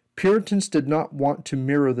communities. Puritans did not want to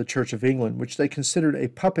mirror the Church of England, which they considered a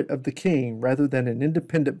puppet of the king rather than an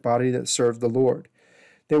independent body that served the Lord.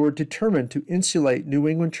 They were determined to insulate New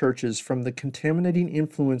England churches from the contaminating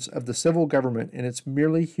influence of the civil government and its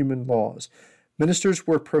merely human laws. Ministers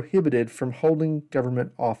were prohibited from holding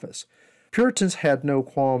government office. Puritans had no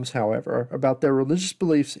qualms, however, about their religious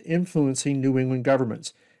beliefs influencing New England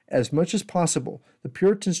governments. As much as possible, the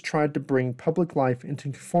Puritans tried to bring public life into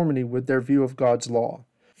conformity with their view of God's law.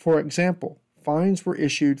 For example, fines were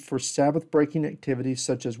issued for Sabbath-breaking activities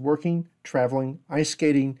such as working, traveling, ice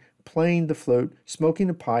skating, playing the flute, smoking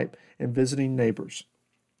a pipe, and visiting neighbors.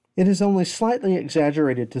 It is only slightly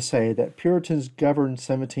exaggerated to say that Puritans governed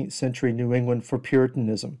 17th century New England for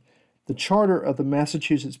Puritanism. The charter of the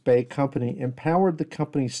Massachusetts Bay Company empowered the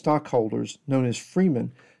company's stockholders, known as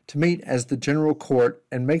freemen, to meet as the general court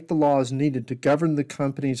and make the laws needed to govern the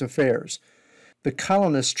company's affairs. The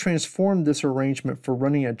colonists transformed this arrangement for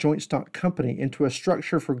running a joint stock company into a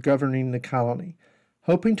structure for governing the colony.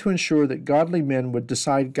 Hoping to ensure that godly men would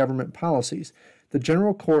decide government policies, the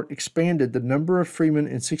general court expanded the number of freemen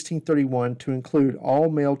in 1631 to include all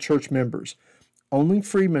male church members. Only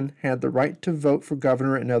freemen had the right to vote for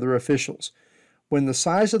governor and other officials. When the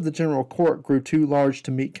size of the general court grew too large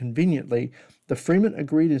to meet conveniently, the freemen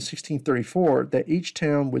agreed in 1634 that each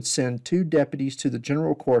town would send 2 deputies to the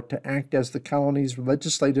general court to act as the colony's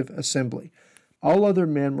legislative assembly. All other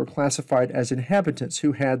men were classified as inhabitants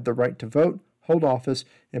who had the right to vote, hold office,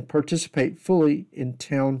 and participate fully in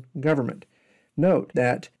town government. Note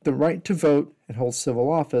that the right to vote and hold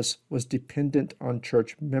civil office was dependent on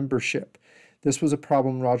church membership. This was a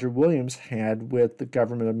problem Roger Williams had with the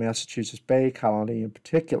government of Massachusetts Bay Colony in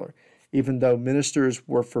particular. Even though ministers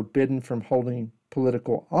were forbidden from holding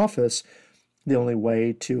political office, the only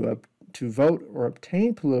way to vote or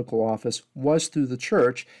obtain political office was through the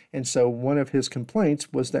church, and so one of his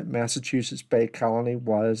complaints was that Massachusetts Bay Colony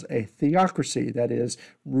was a theocracy, that is,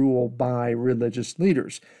 ruled by religious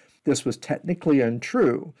leaders. This was technically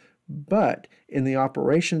untrue, but in the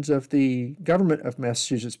operations of the government of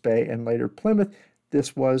Massachusetts Bay and later Plymouth,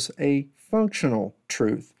 this was a functional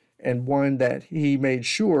truth, and one that he made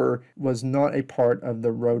sure was not a part of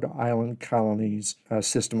the Rhode Island colony's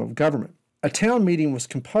system of government. A town meeting was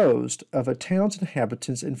composed of a town's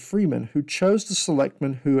inhabitants and freemen who chose the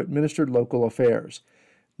selectmen who administered local affairs.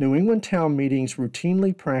 New England town meetings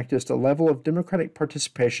routinely practiced a level of democratic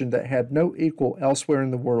participation that had no equal elsewhere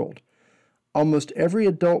in the world. Almost every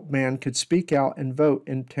adult man could speak out and vote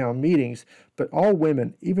in town meetings, but all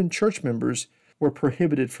women, even church members, were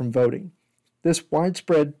prohibited from voting. This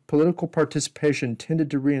widespread political participation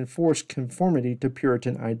tended to reinforce conformity to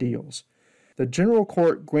Puritan ideals. The general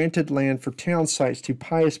court granted land for town sites to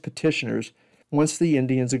pious petitioners once the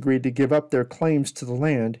Indians agreed to give up their claims to the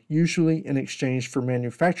land, usually in exchange for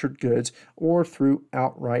manufactured goods or through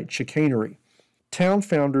outright chicanery. Town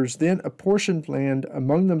founders then apportioned land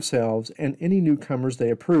among themselves and any newcomers they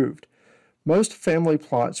approved. Most family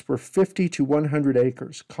plots were 50 to 100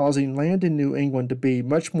 acres, causing land in New England to be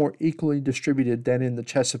much more equally distributed than in the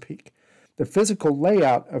Chesapeake. The physical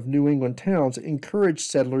layout of New England towns encouraged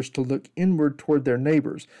settlers to look inward toward their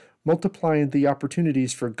neighbors, multiplying the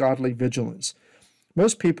opportunities for godly vigilance.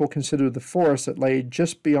 Most people considered the forest that lay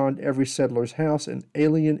just beyond every settler's house an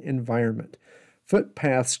alien environment.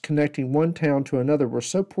 Footpaths connecting one town to another were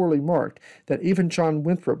so poorly marked that even John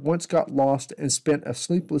Winthrop once got lost and spent a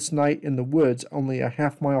sleepless night in the woods only a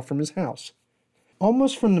half-mile from his house.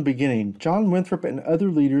 Almost from the beginning, John Winthrop and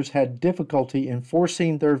other leaders had difficulty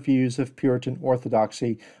enforcing their views of Puritan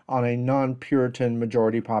orthodoxy on a non-Puritan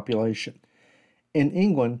majority population. In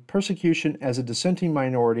England, persecution as a dissenting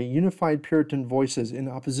minority unified Puritan voices in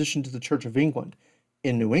opposition to the Church of England.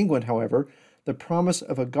 In New England, however, the promise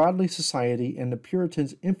of a godly society and the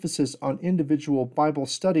Puritans' emphasis on individual Bible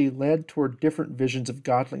study led toward different visions of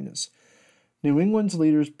godliness. New England's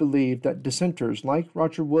leaders believed that dissenters like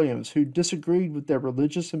Roger Williams, who disagreed with their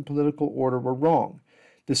religious and political order, were wrong.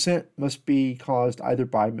 Dissent must be caused either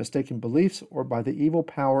by mistaken beliefs or by the evil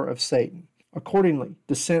power of Satan. Accordingly,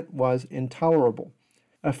 dissent was intolerable.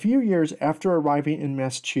 A few years after arriving in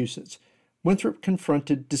Massachusetts, Winthrop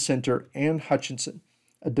confronted dissenter Anne Hutchinson,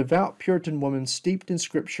 a devout Puritan woman steeped in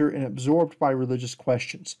Scripture and absorbed by religious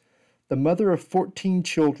questions. The mother of 14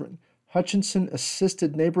 children, Hutchinson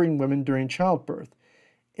assisted neighboring women during childbirth.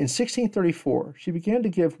 In 1634, she began to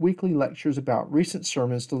give weekly lectures about recent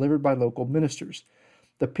sermons delivered by local ministers.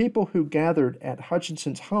 The people who gathered at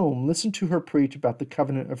Hutchinson's home listened to her preach about the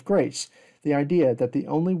covenant of grace, the idea that the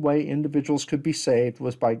only way individuals could be saved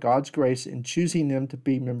was by God's grace in choosing them to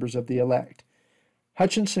be members of the elect.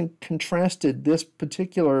 Hutchinson contrasted this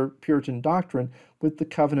particular Puritan doctrine with the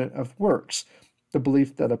covenant of works, the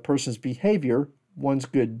belief that a person's behavior, one's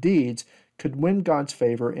good deeds, could win God's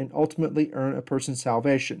favor and ultimately earn a person's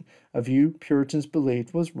salvation, a view Puritans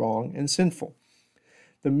believed was wrong and sinful.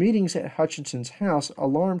 The meetings at Hutchinson's house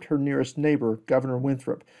alarmed her nearest neighbor, Governor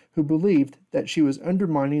Winthrop, who believed that she was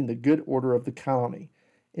undermining the good order of the colony.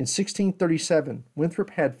 In 1637,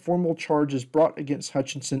 Winthrop had formal charges brought against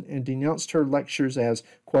Hutchinson and denounced her lectures as,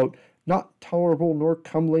 quote, not tolerable nor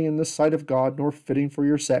comely in the sight of God nor fitting for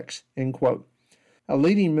your sex, end quote. A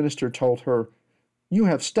leading minister told her, you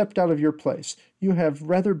have stepped out of your place. You have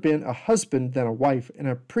rather been a husband than a wife, and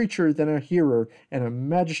a preacher than a hearer, and a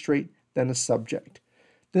magistrate than a subject.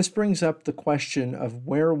 This brings up the question of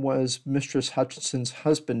where was Mistress Hutchinson's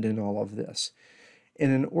husband in all of this?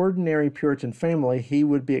 In an ordinary Puritan family, he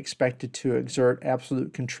would be expected to exert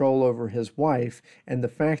absolute control over his wife, and the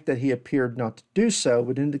fact that he appeared not to do so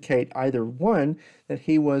would indicate either one, that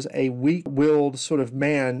he was a weak-willed sort of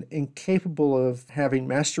man incapable of having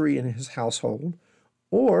mastery in his household,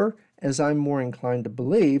 or, as I'm more inclined to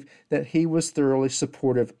believe, that he was thoroughly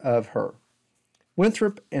supportive of her.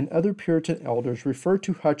 Winthrop and other Puritan elders referred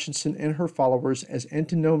to Hutchinson and her followers as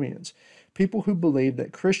antinomians, people who believed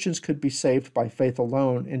that Christians could be saved by faith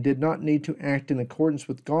alone and did not need to act in accordance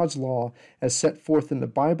with God's law as set forth in the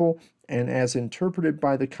Bible and as interpreted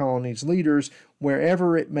by the colony's leaders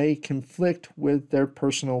wherever it may conflict with their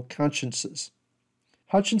personal consciences.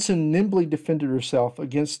 Hutchinson nimbly defended herself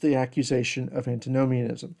against the accusation of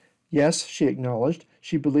antinomianism. Yes, she acknowledged,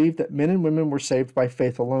 she believed that men and women were saved by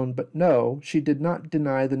faith alone, but no, she did not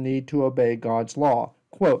deny the need to obey God's law.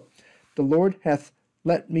 Quote, the Lord hath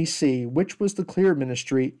let me see which was the clear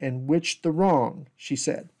ministry and which the wrong, she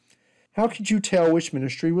said. How could you tell which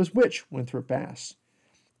ministry was which? Winthrop asked.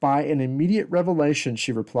 By an immediate revelation,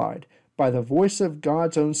 she replied, by the voice of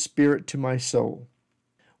God's own Spirit to my soul.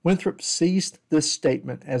 Winthrop seized this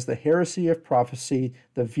statement as the heresy of prophecy,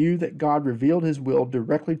 the view that God revealed his will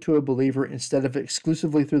directly to a believer instead of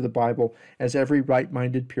exclusively through the Bible, as every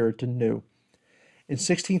right-minded Puritan knew. In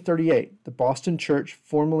 1638, the Boston Church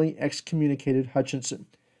formally excommunicated Hutchinson.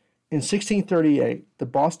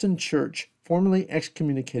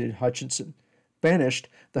 Banished,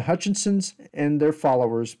 the Hutchinsons and their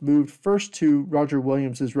followers moved first to Roger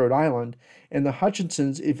Williams's Rhode Island, and the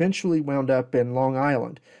Hutchinsons eventually wound up in Long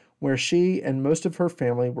Island, where she and most of her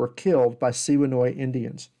family were killed by Siwanoy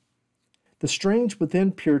Indians. The strains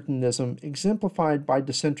within Puritanism, exemplified by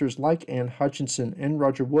dissenters like Anne Hutchinson and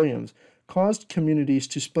Roger Williams, caused communities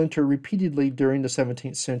to splinter repeatedly during the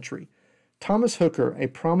 17th century. Thomas Hooker, a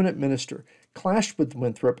prominent minister, clashed with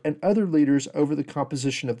Winthrop and other leaders over the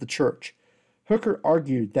composition of the church. Hooker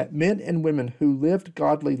argued that men and women who lived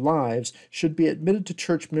godly lives should be admitted to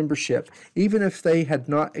church membership even if they had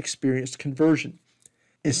not experienced conversion.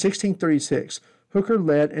 In 1636, Hooker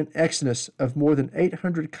led an exodus of more than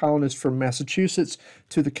 800 colonists from Massachusetts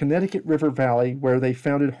to the Connecticut River Valley, where they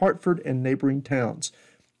founded Hartford and neighboring towns.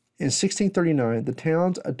 In 1639, the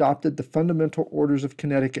towns adopted the Fundamental Orders of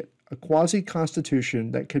Connecticut, a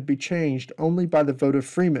quasi-constitution that could be changed only by the vote of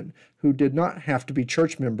freemen, who did not have to be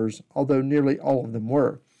church members, although nearly all of them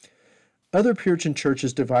were. Other Puritan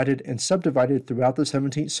churches divided and subdivided throughout the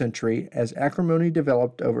 17th century as acrimony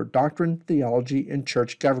developed over doctrine, theology, and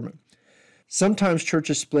church government. Sometimes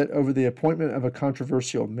churches split over the appointment of a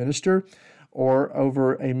controversial minister or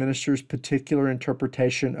over a minister's particular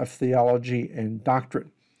interpretation of theology and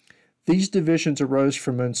doctrine. These divisions arose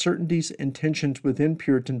from uncertainties and tensions within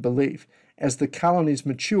Puritan belief. As the colonies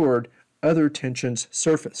matured, other tensions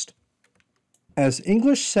surfaced. As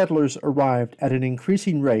English settlers arrived at an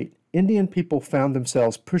increasing rate, Indian people found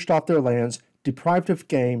themselves pushed off their lands, deprived of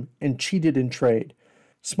game, and cheated in trade.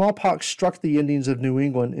 Smallpox struck the Indians of New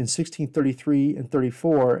England in 1633 and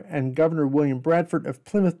 34, and Governor William Bradford of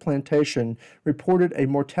Plymouth Plantation reported a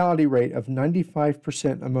mortality rate of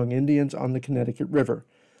 95% among Indians on the Connecticut River.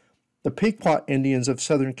 The Pequot Indians of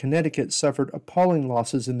southern Connecticut suffered appalling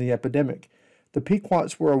losses in the epidemic. The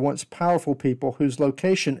Pequots were a once powerful people whose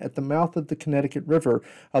location at the mouth of the Connecticut River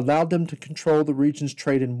allowed them to control the region's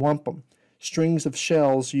trade in wampum, strings of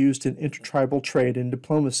shells used in intertribal trade and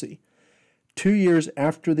diplomacy. 2 years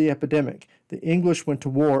after the epidemic, the English went to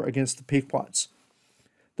war against the Pequots.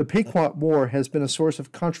 The Pequot War has been a source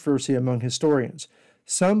of controversy among historians.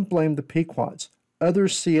 Some blame the Pequots,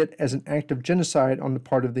 others see it as an act of genocide on the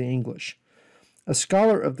part of the English. A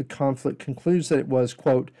scholar of the conflict concludes that it was,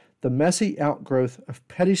 quote, the messy outgrowth of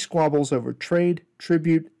petty squabbles over trade,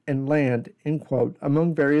 tribute, and land, end quote,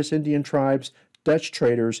 among various Indian tribes, Dutch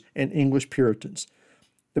traders, and English Puritans.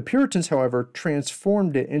 The Puritans, however,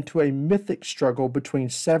 transformed it into a mythic struggle between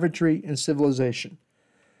savagery and civilization.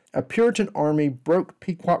 A Puritan army broke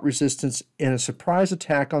Pequot resistance in a surprise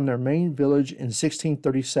attack on their main village in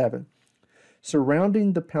 1637.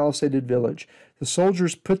 Surrounding the palisaded village, the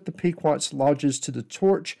soldiers put the Pequots' lodges to the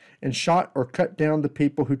torch and shot or cut down the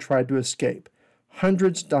people who tried to escape.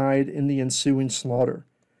 Hundreds died in the ensuing slaughter.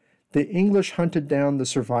 The English hunted down the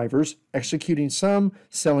survivors, executing some,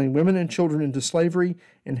 selling women and children into slavery,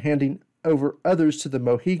 and handing over others to the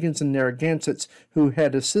Mohegans and Narragansetts who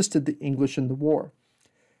had assisted the English in the war.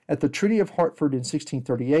 At the Treaty of Hartford in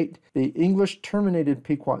 1638, the English terminated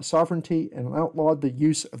Pequot sovereignty and outlawed the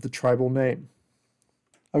use of the tribal name.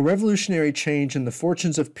 A revolutionary change in the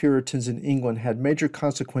fortunes of Puritans in England had major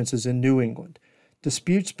consequences in New England.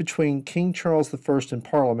 Disputes between King Charles I and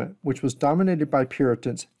Parliament, which was dominated by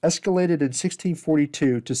Puritans, escalated in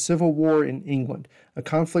 1642 to civil war in England, a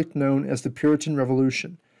conflict known as the Puritan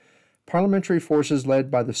Revolution. Parliamentary forces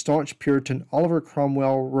led by the staunch Puritan Oliver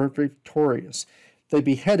Cromwell were victorious. They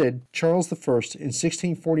beheaded Charles I in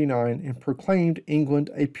 1649 and proclaimed England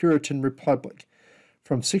a Puritan republic.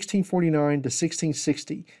 From 1649 to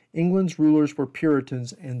 1660, England's rulers were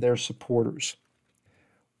Puritans and their supporters.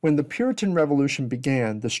 When the Puritan Revolution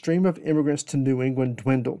began, the stream of immigrants to New England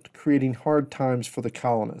dwindled, creating hard times for the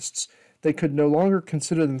colonists. They could no longer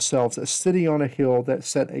consider themselves a city on a hill that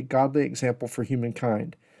set a godly example for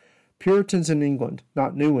humankind. Puritans in England,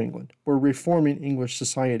 not New England, were reforming English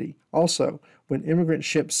society. Also, when immigrant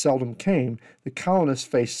ships seldom came, the colonists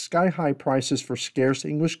faced sky-high prices for scarce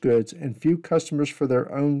English goods and few customers for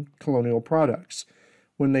their own colonial products.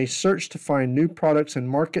 When they searched to find new products and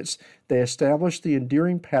markets, they established the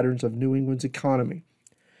enduring patterns of New England's economy.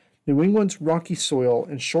 New England's rocky soil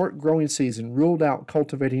and short growing season ruled out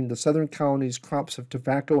cultivating the southern colonies' crops of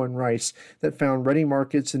tobacco and rice that found ready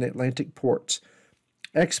markets in Atlantic ports.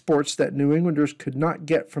 Exports that New Englanders could not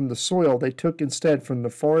get from the soil they took instead from the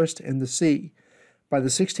forest and the sea. By the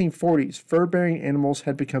 1640s, fur-bearing animals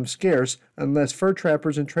had become scarce unless fur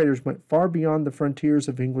trappers and traders went far beyond the frontiers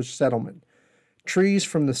of English settlement. Trees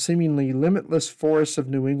from the seemingly limitless forests of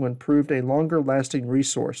New England proved a longer-lasting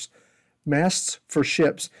resource. Masts for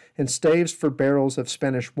ships and staves for barrels of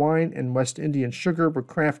Spanish wine and West Indian sugar were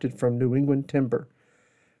crafted from New England timber.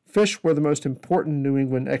 Fish were the most important New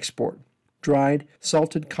England export. Dried,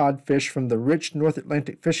 salted codfish from the rich North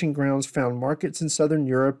Atlantic fishing grounds found markets in southern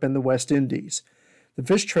Europe and the West Indies. The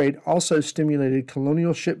fish trade also stimulated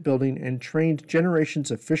colonial shipbuilding and trained generations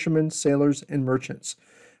of fishermen, sailors, and merchants.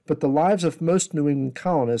 But the lives of most New England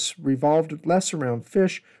colonists revolved less around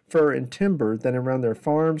fish, fur, and timber than around their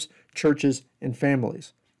farms, churches, and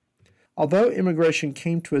families. Although immigration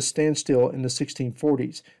came to a standstill in the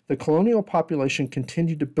 1640s, the colonial population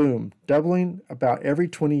continued to boom, doubling about every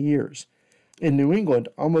 20 years. In New England,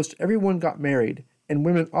 almost everyone got married, and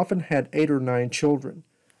women often had 8 or 9 children.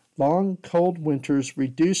 Long, cold winters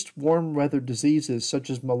reduced warm weather diseases such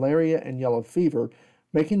as malaria and yellow fever,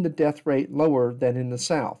 making the death rate lower than in the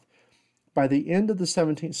South. By the end of the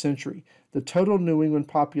 17th century, the total New England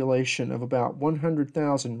population of about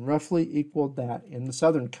 100,000 roughly equaled that in the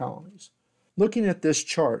southern colonies. Looking at this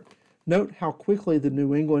chart, note how quickly the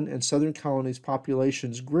New England and southern colonies'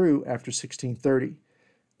 populations grew after 1630.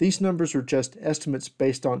 These numbers are just estimates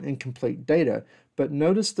based on incomplete data, but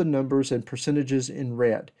notice the numbers and percentages in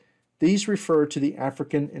red. These refer to the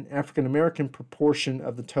African and African-American proportion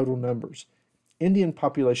of the total numbers. Indian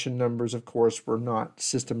population numbers, of course, were not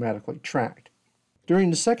systematically tracked. During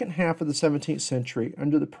the second half of the 17th century,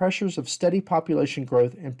 under the pressures of steady population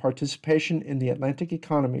growth and participation in the Atlantic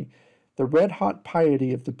economy, the red-hot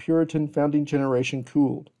piety of the Puritan founding generation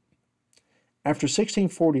cooled. After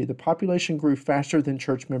 1640, the population grew faster than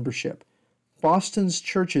church membership. Boston's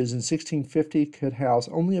churches in 1650 could house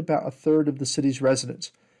only about a third of the city's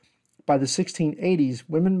residents. By the 1680s,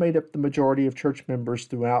 women made up the majority of church members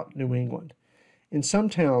throughout New England. In some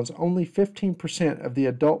towns, only 15% of the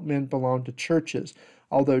adult men belonged to churches,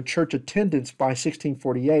 although church attendance by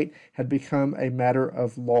 1648 had become a matter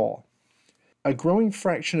of law. A growing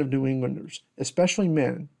fraction of New Englanders, especially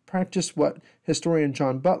men, practiced what historian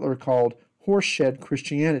John Butler called horse-shed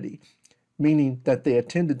Christianity, meaning that they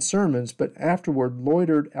attended sermons but afterward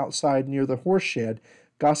loitered outside near the horse shed,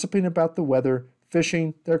 gossiping about the weather,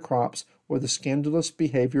 fishing, their crops, or the scandalous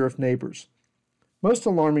behavior of neighbors. Most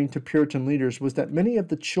alarming to Puritan leaders was that many of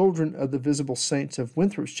the children of the visible saints of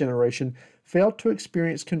Winthrop's generation failed to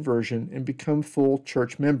experience conversion and become full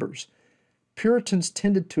church members. Puritans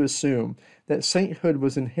tended to assume that sainthood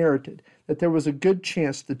was inherited, that there was a good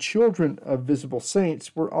chance the children of visible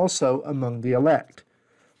saints were also among the elect.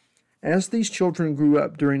 As these children grew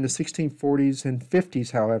up during the 1640s and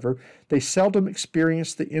 50s, however, they seldom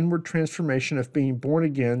experienced the inward transformation of being born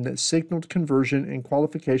again that signaled conversion and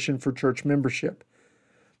qualification for church membership.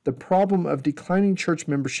 The problem of declining church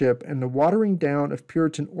membership and the watering down of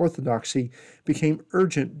Puritan orthodoxy became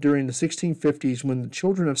urgent during the 1650s when the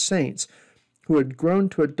children of saints, who had grown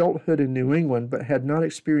to adulthood in New England but had not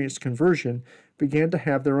experienced conversion, began to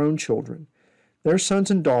have their own children. Their sons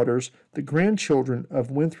and daughters, the grandchildren of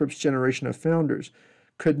Winthrop's generation of founders,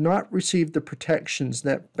 could not receive the protections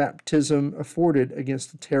that baptism afforded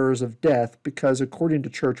against the terrors of death because, according to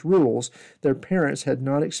church rules, their parents had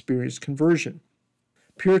not experienced conversion.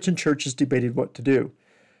 Puritan churches debated what to do.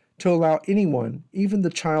 To allow anyone, even the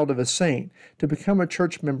child of a saint, to become a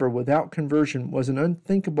church member without conversion was an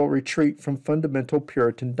unthinkable retreat from fundamental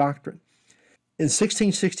Puritan doctrine. In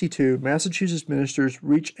 1662, Massachusetts ministers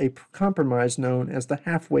reached a compromise known as the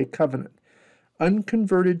Halfway Covenant.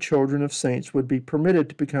 Unconverted children of saints would be permitted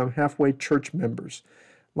to become halfway church members.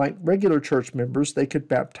 Like regular church members, they could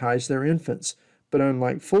baptize their infants, but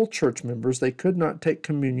unlike full church members, they could not take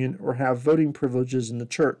communion or have voting privileges in the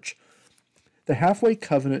church. The Halfway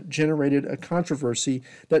Covenant generated a controversy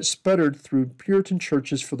that sputtered through Puritan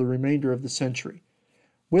churches for the remainder of the century.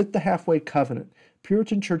 With the Halfway Covenant,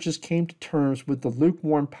 Puritan churches came to terms with the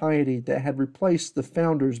lukewarm piety that had replaced the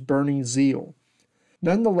founders' burning zeal.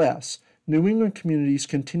 Nonetheless, New England communities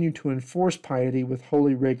continued to enforce piety with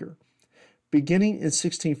holy rigor. Beginning in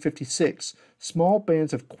 1656, small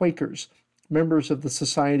bands of Quakers, members of the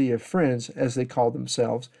Society of Friends, as they called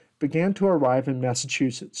themselves, began to arrive in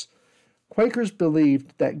Massachusetts. Quakers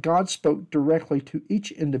believed that God spoke directly to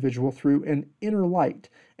each individual through an inner light,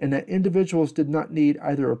 and that individuals did not need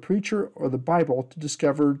either a preacher or the Bible to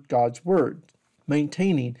discover God's Word.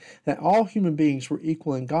 Maintaining that all human beings were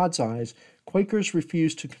equal in God's eyes, Quakers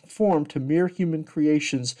refused to conform to mere human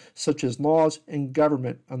creations such as laws and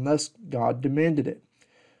government unless God demanded it.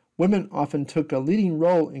 Women often took a leading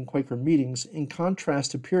role in Quaker meetings, in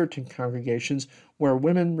contrast to Puritan congregations where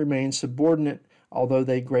women remained subordinate, although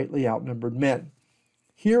they greatly outnumbered men.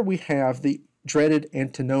 Here we have the dreaded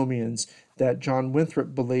antinomians that John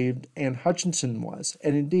Winthrop believed Anne Hutchinson was,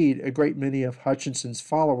 and indeed a great many of Hutchinson's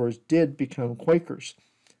followers did become Quakers.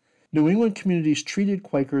 New England communities treated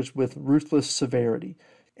Quakers with ruthless severity.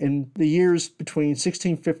 In the years between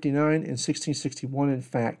 1659 and 1661, in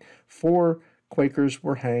fact, 4 Quakers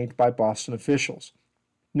were hanged by Boston officials.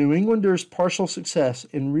 New Englanders' partial success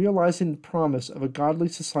in realizing the promise of a godly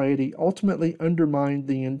society ultimately undermined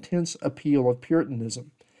the intense appeal of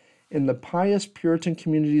Puritanism. In the pious Puritan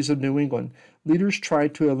communities of New England, leaders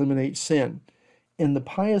tried to eliminate sin. In the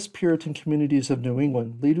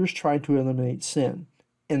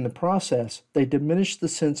process, they diminished the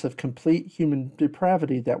sense of complete human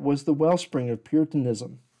depravity that was the wellspring of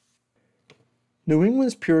Puritanism. New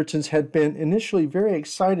England's Puritans had been initially very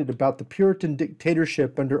excited about the Puritan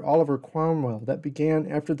dictatorship under Oliver Cromwell that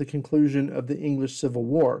began after the conclusion of the English Civil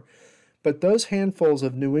War, but those handfuls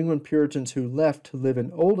of New England Puritans who left to live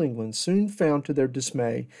in Old England soon found to their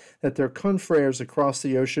dismay that their confreres across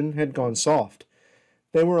the ocean had gone soft.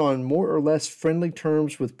 They were on more or less friendly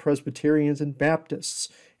terms with Presbyterians and Baptists,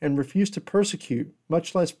 and refused to persecute,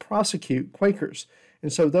 much less prosecute, Quakers,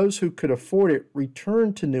 and so those who could afford it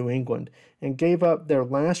returned to New England and gave up their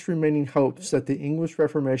last remaining hopes that the English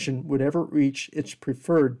Reformation would ever reach its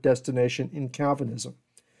preferred destination in Calvinism.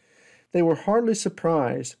 They were hardly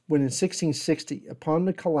surprised when in 1660, upon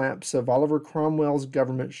the collapse of Oliver Cromwell's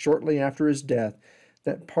government shortly after his death,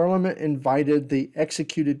 that Parliament invited the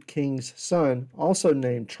executed king's son, also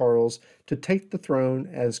named Charles, to take the throne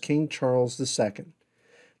as King Charles II.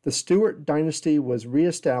 The Stuart dynasty was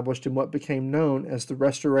reestablished in what became known as the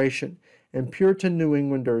Restoration, and Puritan New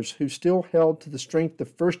Englanders who still held to the strength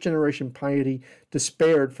of first-generation piety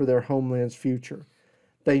despaired for their homeland's future.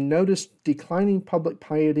 They noticed declining public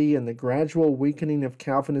piety and the gradual weakening of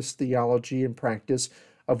Calvinist theology and practice,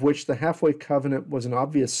 of which the Halfway Covenant was an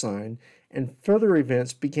obvious sign, and further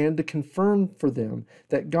events began to confirm for them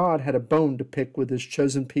that God had a bone to pick with his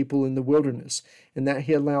chosen people in the wilderness, and that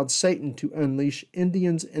he allowed Satan to unleash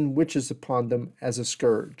Indians and witches upon them as a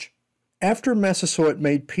scourge. After Massasoit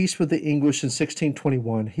made peace with the English in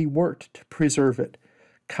 1621, he worked to preserve it.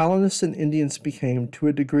 colonists and Indians became, to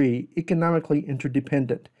a degree, economically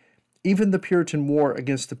interdependent. Even the Puritan War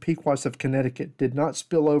against the Pequots of Connecticut did not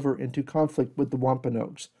spill over into conflict with the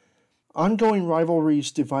Wampanoags. Ongoing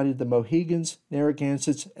rivalries divided the Mohegans,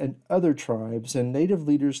 Narragansetts, and other tribes, and native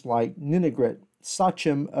leaders like Ninigret,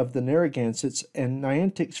 Sachem of the Narragansetts, and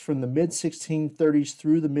Niantics from the mid-1630s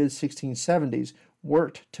through the mid-1670s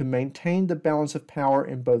worked to maintain the balance of power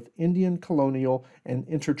in both Indian colonial and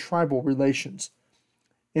intertribal relations.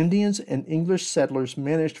 Indians and English settlers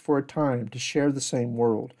managed for a time to share the same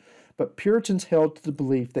world, but Puritans held to the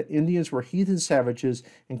belief that Indians were heathen savages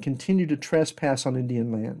and continued to trespass on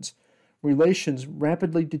Indian lands. Relations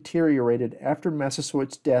rapidly deteriorated after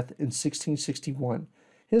Massasoit's death in 1661.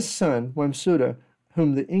 His son, Wamsutta,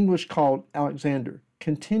 whom the English called Alexander,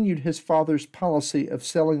 continued his father's policy of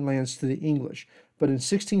selling lands to the English, but in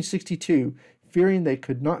 1662, fearing they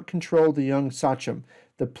could not control the young Sachem,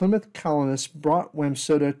 the Plymouth colonists brought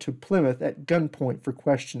Wamsutta to Plymouth at gunpoint for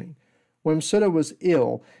questioning. Wamsutta was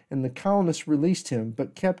ill, and the colonists released him,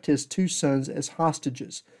 but kept his two sons as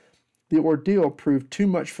hostages. The ordeal proved too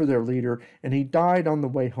much for their leader, and he died on the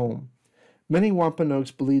way home. Many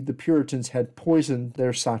Wampanoags believed the Puritans had poisoned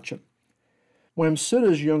their Sachem.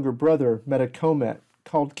 Wamsutta's younger brother, Metacomet,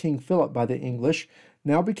 called King Philip by the English,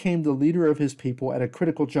 now became the leader of his people at a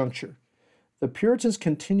critical juncture. The Puritans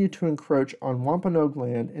continued to encroach on Wampanoag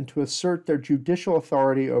land and to assert their judicial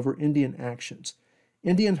authority over Indian actions.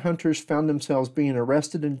 Indian hunters found themselves being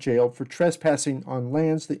arrested and jailed for trespassing on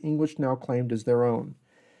lands the English now claimed as their own.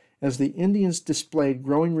 As the Indians displayed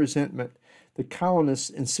growing resentment, the colonists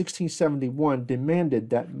in 1671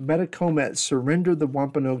 demanded that Metacomet surrender the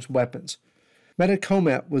Wampanoags' weapons.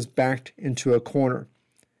 Metacomet was backed into a corner.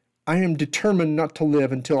 "I am determined not to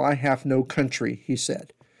live until I have no country," he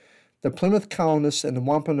said. The Plymouth colonists and the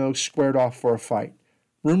Wampanoags squared off for a fight.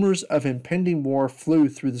 Rumors of impending war flew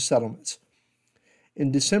through the settlements.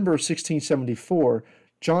 In December of 1674,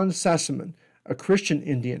 John Sassaman, a Christian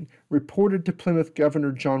Indian, reported to Plymouth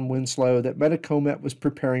Governor John Winslow that Metacomet was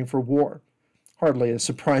preparing for war. Hardly a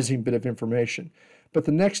surprising bit of information. But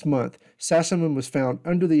the next month, Sassaman was found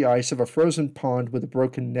under the ice of a frozen pond with a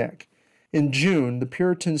broken neck. In June, the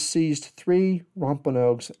Puritans seized 3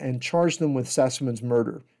 Wampanoags and charged them with Sassaman's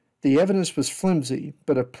murder. The evidence was flimsy,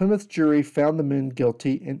 but a Plymouth jury found the men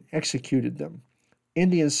guilty and executed them.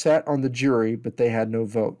 Indians sat on the jury, but they had no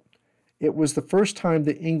vote. It was the first time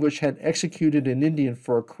the English had executed an Indian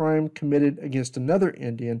for a crime committed against another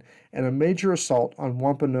Indian and a major assault on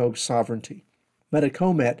Wampanoag sovereignty.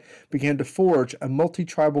 Metacomet began to forge a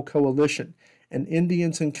multi-tribal coalition, and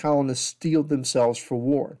Indians and colonists steeled themselves for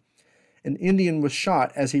war. An Indian was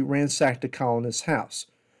shot as he ransacked a colonist's house.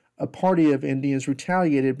 A party of Indians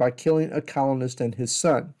retaliated by killing a colonist and his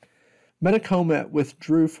son. Metacomet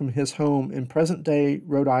withdrew from his home in present-day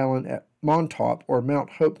Rhode Island at Montauk, or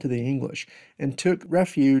Mount Hope to the English, and took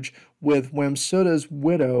refuge with Wamsutta's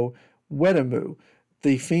widow, Wedamu,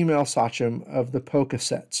 the female Sachem of the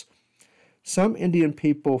Pocasets. Some Indian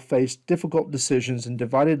people faced difficult decisions and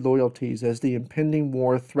divided loyalties as the impending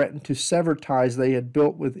war threatened to sever ties they had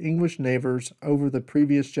built with English neighbors over the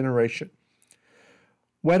previous generation.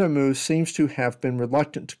 Wedamu seems to have been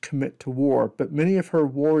reluctant to commit to war, but many of her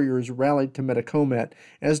warriors rallied to Metacomet,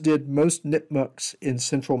 as did most Nipmucks in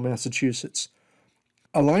central Massachusetts.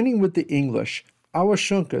 Aligning with the English,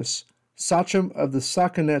 Awashunkas, Sachem of the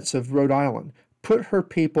Sakonets of Rhode Island, put her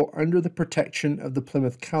people under the protection of the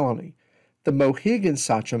Plymouth colony. The Mohegan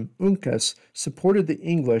Sachem, Uncas, supported the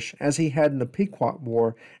English, as he had in the Pequot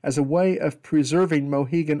War, as a way of preserving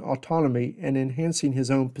Mohegan autonomy and enhancing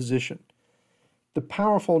his own position. The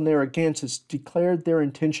powerful Narragansetts declared their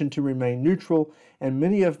intention to remain neutral, and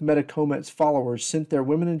many of Metacomet's followers sent their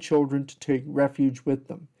women and children to take refuge with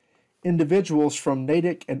them. Individuals from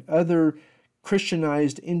Natick and other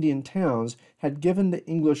Christianized Indian towns had given the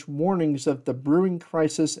English warnings of the brewing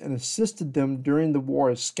crisis and assisted them during the war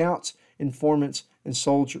as scouts, informants, and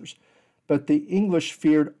soldiers. But the English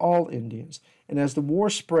feared all Indians, and as the war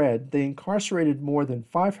spread, they incarcerated more than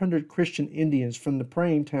 500 Christian Indians from the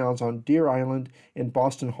praying towns on Deer Island and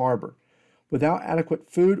Boston Harbor. Without adequate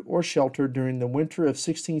food or shelter during the winter of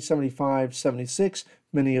 1675-76,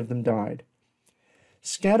 many of them died.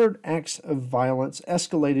 Scattered acts of violence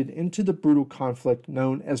escalated into the brutal conflict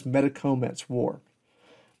known as Metacomet's War.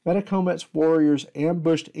 Metacomet's warriors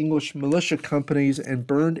ambushed English militia companies and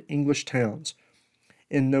burned English towns.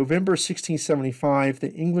 In November 1675,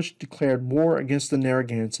 the English declared war against the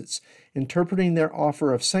Narragansetts, interpreting their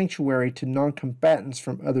offer of sanctuary to non-combatants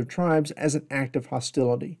from other tribes as an act of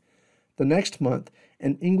hostility. The next month,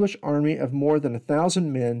 an English army of more than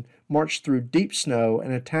 1,000 men marched through deep snow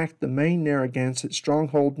and attacked the main Narragansett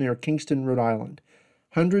stronghold near Kingston, Rhode Island.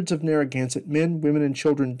 Hundreds of Narragansett men, women, and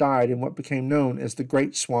children died in what became known as the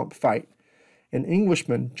Great Swamp Fight. An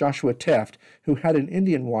Englishman, Joshua Teft, who had an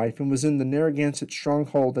Indian wife and was in the Narragansett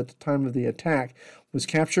stronghold at the time of the attack, was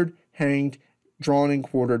captured, hanged, drawn, and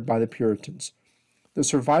quartered by the Puritans. The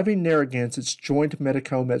surviving Narragansetts joined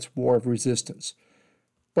Metacomet's War of Resistance.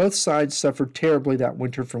 Both sides suffered terribly that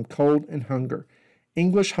winter from cold and hunger.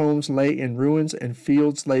 English homes lay in ruins and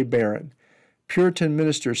fields lay barren. Puritan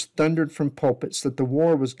ministers thundered from pulpits that the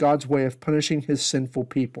war was God's way of punishing his sinful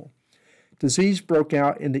people. Disease broke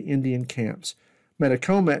out in the Indian camps.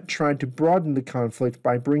 Metacomet tried to broaden the conflict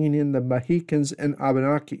by bringing in the Mohicans and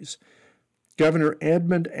Abenakis. Governor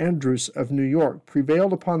Edmund Andros of New York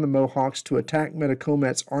prevailed upon the Mohawks to attack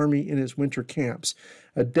Metacomet's army in his winter camps,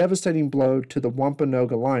 a devastating blow to the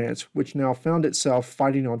Wampanoag alliance, which now found itself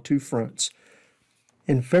fighting on two fronts.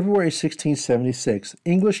 In February 1676,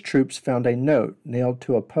 English troops found a note nailed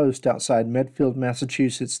to a post outside Medfield,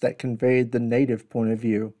 Massachusetts, that conveyed the native point of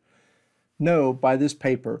view. Know by this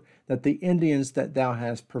paper that the Indians that thou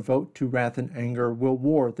hast provoked to wrath and anger will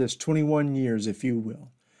war this 21 years, if you will.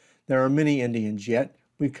 There are many Indians yet.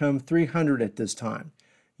 We come 300 at this time.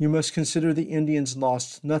 You must consider the Indians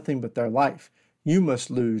lost nothing but their life. You must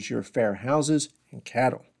lose your fair houses and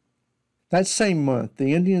cattle. That same month,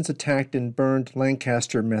 the Indians attacked and burned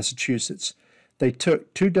Lancaster, Massachusetts. They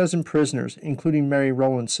took 24 prisoners, including Mary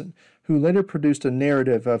Rowlandson, who later produced a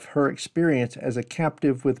narrative of her experience as a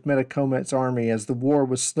captive with Metacomet's army as the war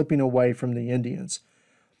was slipping away from the Indians.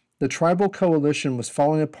 The tribal coalition was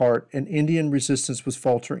falling apart and Indian resistance was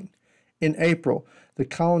faltering. In April, the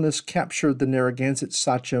colonists captured the Narragansett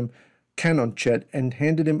sachem Canonchet and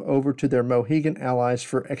handed him over to their Mohegan allies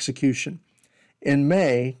for execution. In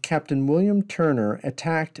May, Captain William Turner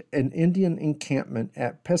attacked an Indian encampment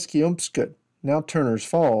at Pesquiumpscut, now Turner's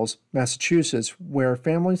Falls, Massachusetts, where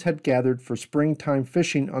families had gathered for springtime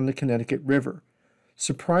fishing on the Connecticut River.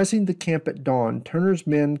 Surprising the camp at dawn, Turner's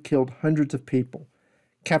men killed hundreds of people.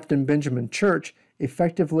 Captain Benjamin Church,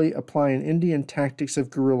 effectively applying Indian tactics of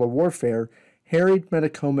guerrilla warfare, harried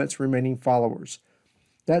Metacomet's remaining followers.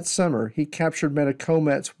 That summer, he captured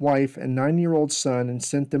Metacomet's wife and 9-year-old son and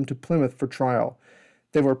sent them to Plymouth for trial.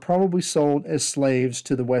 They were probably sold as slaves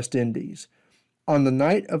to the West Indies. On the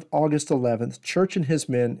night of August 11th, Church and his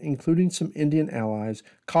men, including some Indian allies,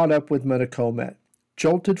 caught up with Metacomet.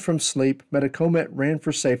 Jolted from sleep, Metacomet ran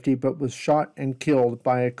for safety but was shot and killed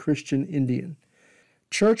by a Christian Indian.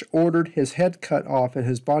 Church ordered his head cut off and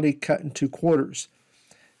his body cut into quarters.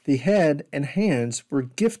 The head and hands were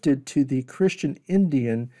gifted to the Christian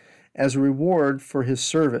Indian as a reward for his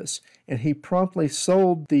service, and he promptly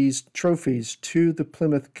sold these trophies to the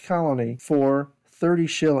Plymouth colony for 30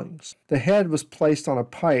 shillings. The head was placed on a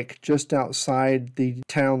pike just outside the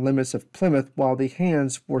town limits of Plymouth, while the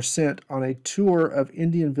hands were sent on a tour of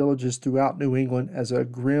Indian villages throughout New England as a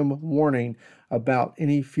grim warning about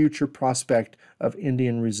any future prospect of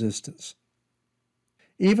Indian resistance.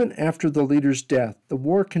 Even after the leader's death, the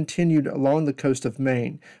war continued along the coast of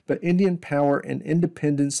Maine, but Indian power and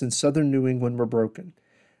independence in southern New England were broken.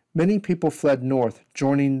 Many people fled north,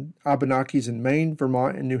 joining Abenakis in Maine,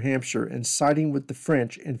 Vermont, and New Hampshire, and siding with the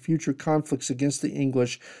French in future conflicts against the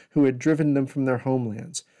English who had driven them from their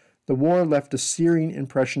homelands. The war left a searing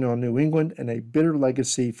impression on New England and a bitter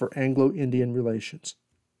legacy for Anglo-Indian relations.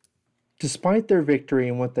 Despite their victory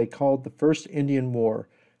in what they called the First Indian War,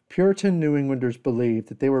 Puritan New Englanders believed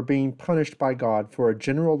that they were being punished by God for a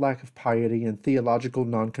general lack of piety and theological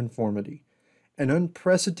nonconformity. An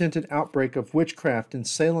unprecedented outbreak of witchcraft in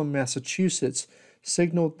Salem, Massachusetts,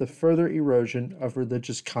 signaled the further erosion of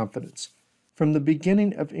religious confidence. From the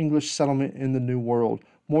beginning of English settlement in the New World,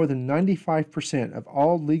 more than 95% of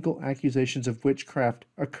all legal accusations of witchcraft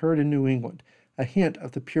occurred in New England, a hint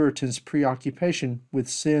of the Puritans' preoccupation with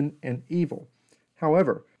sin and evil.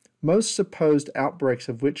 However, most supposed outbreaks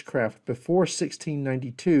of witchcraft before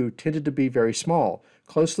 1692 tended to be very small,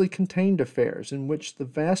 closely contained affairs in which the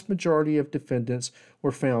vast majority of defendants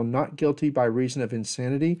were found not guilty by reason of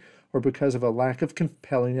insanity or because of a lack of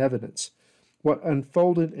compelling evidence. What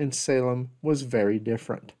unfolded in Salem was very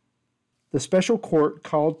different. The special court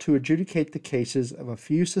called to adjudicate the cases of a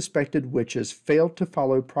few suspected witches failed to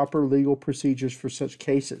follow proper legal procedures for such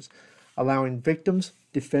cases, allowing victims,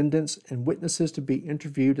 defendants, and witnesses to be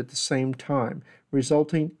interviewed at the same time,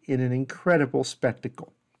 resulting in an incredible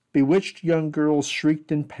spectacle. Bewitched young girls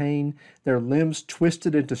shrieked in pain, their limbs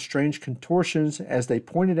twisted into strange contortions as they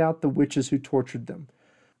pointed out the witches who tortured them.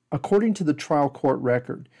 According to the trial court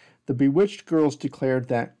record, the bewitched girls declared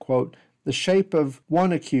that, quote, The shape of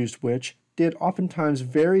one accused witch did oftentimes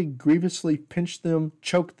very grievously pinch them,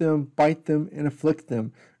 choke them, bite them, and afflict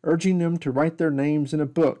them, urging them to write their names in a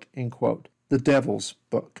book, end quote, the Devil's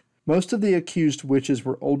Book. Most of the accused witches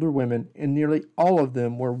were older women, and nearly all of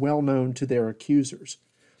them were well known to their accusers.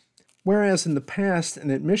 Whereas in the past, an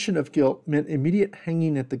admission of guilt meant immediate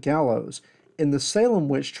hanging at the gallows, in the Salem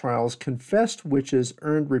witch trials, confessed witches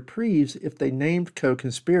earned reprieves if they named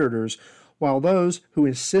co-conspirators, while those who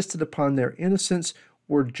insisted upon their innocence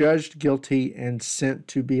were judged guilty and sent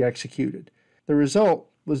to be executed. The result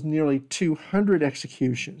was nearly 200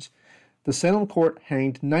 executions. The Salem court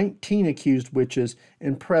hanged 19 accused witches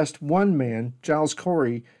and pressed one man, Giles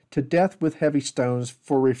Corey, to death with heavy stones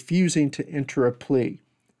for refusing to enter a plea.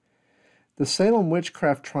 The Salem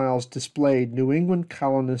witchcraft trials displayed New England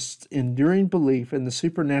colonists' enduring belief in the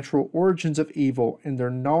supernatural origins of evil and their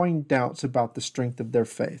gnawing doubts about the strength of their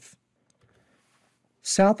faith.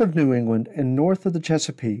 South of New England and north of the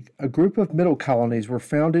Chesapeake, a group of middle colonies were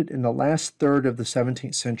founded in the last third of the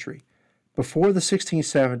 17th century. Before the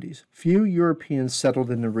 1670s, few Europeans settled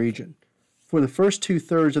in the region. For the first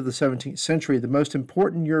two-thirds of the 17th century, the most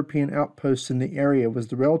important European outpost in the area was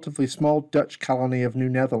the relatively small Dutch colony of New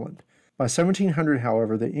Netherland. By 1700,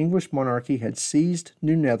 however, the English monarchy had seized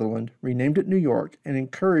New Netherland, renamed it New York, and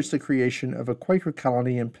encouraged the creation of a Quaker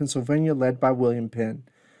colony in Pennsylvania led by William Penn.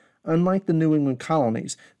 Unlike the New England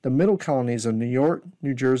colonies, the middle colonies of New York,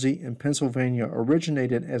 New Jersey, and Pennsylvania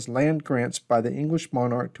originated as land grants by the English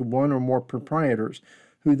monarch to one or more proprietors,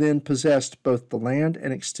 who then possessed both the land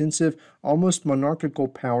and extensive, almost monarchical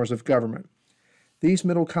powers of government. These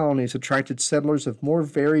middle colonies attracted settlers of more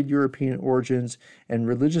varied European origins and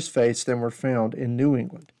religious faiths than were found in New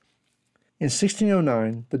England. In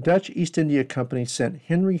 1609, the Dutch East India Company sent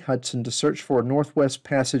Henry Hudson to search for a northwest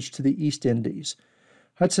passage to the East Indies.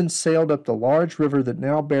 Hudson sailed up the large river that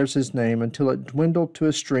now bears his name until it dwindled to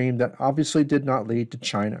a stream that obviously did not lead to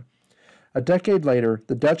China. A decade later,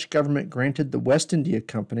 the Dutch government granted the West India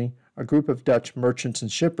Company, a group of Dutch merchants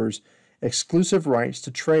and shippers, exclusive rights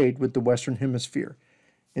to trade with the Western Hemisphere.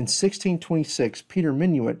 In 1626, Peter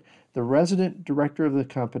Minuit, the resident director of the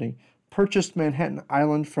company, purchased Manhattan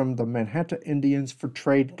Island from the Manhattan Indians for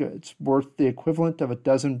trade goods, worth the equivalent of a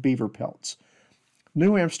dozen beaver pelts.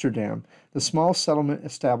 New Amsterdam, the small settlement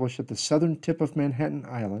established at the southern tip of Manhattan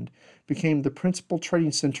Island, became the principal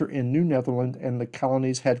trading center in New Netherland and the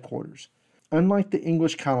colony's headquarters. Unlike the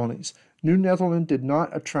English colonies, New Netherland did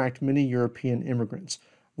not attract many European immigrants.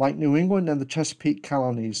 Like New England and the Chesapeake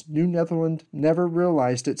colonies, New Netherland never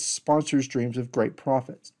realized its sponsors' dreams of great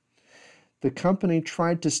profits. The company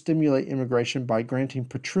tried to stimulate immigration by granting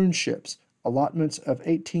patroonships, allotments of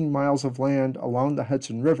 18 miles of land along the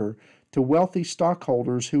Hudson River, to wealthy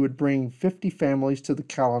stockholders who would bring 50 families to the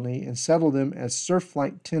colony and settle them as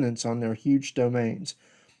serf-like tenants on their huge domains.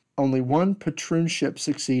 Only one patroonship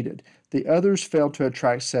succeeded. The others failed to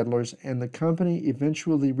attract settlers, and the company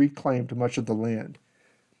eventually reclaimed much of the land.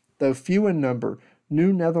 Though few in number,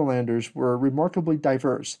 New Netherlanders were remarkably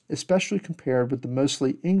diverse, especially compared with the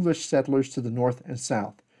mostly English settlers to the north and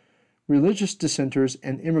south. Religious dissenters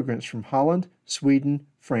and immigrants from Holland, Sweden,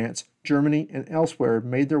 France, Germany, and elsewhere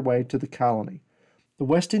made their way to the colony. The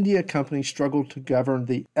West India Company struggled to govern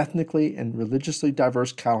the ethnically and religiously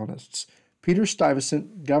diverse colonists. Peter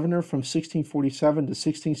Stuyvesant, governor from 1647 to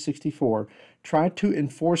 1664, tried to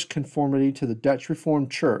enforce conformity to the Dutch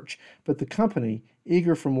Reformed Church, but the company,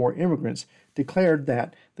 eager for more immigrants, declared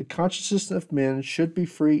that the consciousness of men should be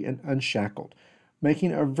free and unshackled,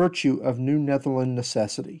 making a virtue of New Netherland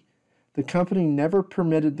necessity. The company never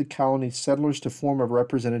permitted the colony's settlers to form a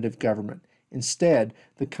representative government. Instead,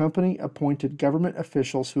 the company appointed government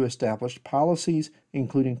officials who established policies,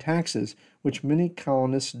 including taxes, which many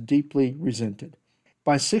colonists deeply resented.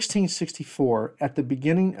 By 1664, at the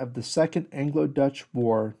beginning of the Second Anglo-Dutch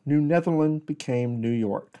War, New Netherland became New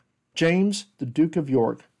York. James, the Duke of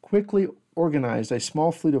York, quickly organized a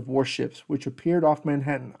small fleet of warships which appeared off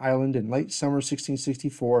Manhattan Island in late summer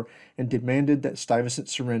 1664 and demanded that Stuyvesant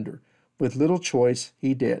surrender. With little choice,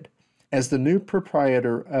 he did. As the new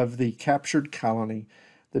proprietor of the captured colony,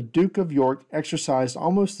 the Duke of York exercised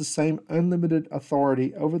almost the same unlimited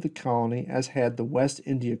authority over the colony as had the West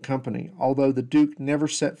India Company, although the Duke never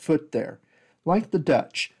set foot there. Like the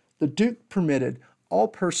Dutch, the Duke permitted all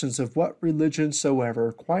persons of what religion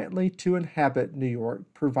soever quietly to inhabit New York,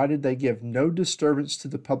 provided they give no disturbance to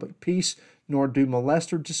the public peace, nor do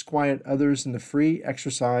molest or disquiet others in the free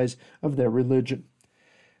exercise of their religion.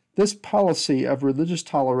 This policy of religious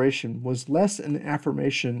toleration was less an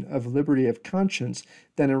affirmation of liberty of conscience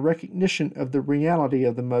than a recognition of the reality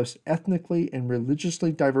of the most ethnically and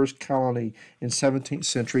religiously diverse colony in 17th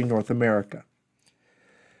century North America.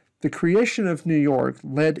 The creation of New York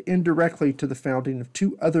led indirectly to the founding of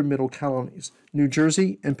two other middle colonies, New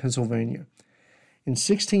Jersey and Pennsylvania. In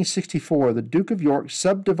 1664, the Duke of York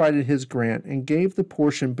subdivided his grant and gave the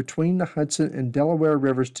portion between the Hudson and Delaware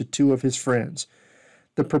rivers to two of his friends.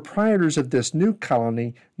 The proprietors of this new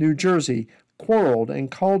colony, New Jersey, quarreled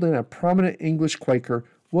and called in a prominent English Quaker,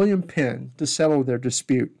 William Penn, to settle their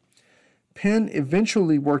dispute. Penn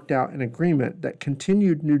eventually worked out an agreement that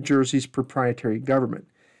continued New Jersey's proprietary government.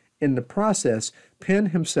 In the process, Penn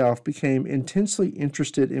himself became intensely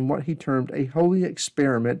interested in what he termed a holy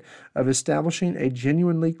experiment of establishing a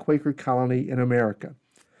genuinely Quaker colony in America.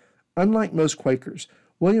 Unlike most Quakers,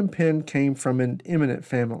 William Penn came from an eminent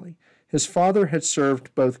family. His father had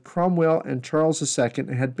served both Cromwell and Charles II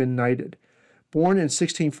and had been knighted. Born in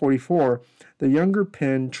 1644, the younger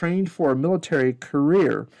Penn trained for a military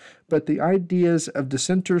career, but the ideas of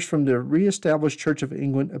dissenters from the re-established Church of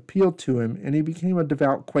England appealed to him, and he became a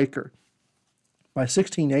devout Quaker. By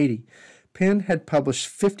 1680, Penn had published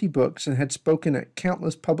 50 books and had spoken at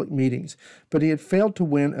countless public meetings, but he had failed to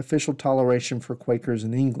win official toleration for Quakers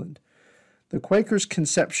in England. The Quakers'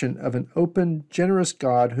 conception of an open, generous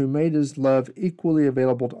God who made his love equally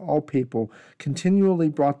available to all people continually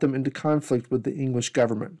brought them into conflict with the English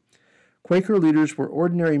government. Quaker leaders were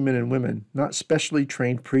ordinary men and women, not specially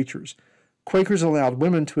trained preachers. Quakers allowed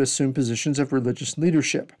women to assume positions of religious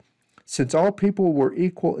leadership. Since all people were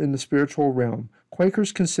equal in the spiritual realm,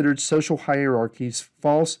 Quakers considered social hierarchies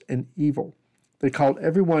false and evil. They called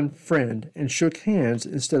everyone friend and shook hands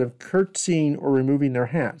instead of curtsying or removing their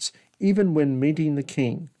hats, even when meeting the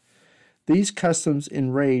king. These customs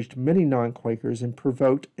enraged many non-Quakers and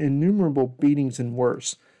provoked innumerable beatings and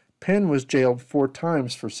worse. Penn was jailed 4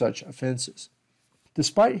 times for such offenses.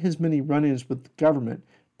 Despite his many run-ins with the government,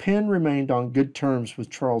 Penn remained on good terms with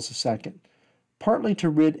Charles II. Partly to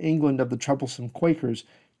rid England of the troublesome Quakers,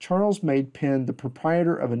 Charles made Penn the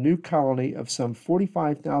proprietor of a new colony of some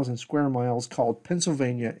 45,000 square miles called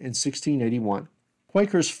Pennsylvania in 1681.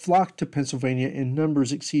 Quakers flocked to Pennsylvania in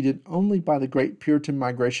numbers exceeded only by the great Puritan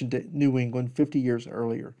migration to New England 50 years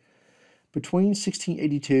earlier. Between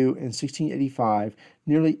 1682 and 1685,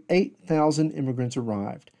 nearly 8,000 immigrants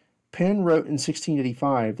arrived. Penn wrote in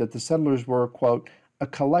 1685 that the settlers were, quote, a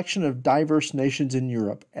collection of diverse nations in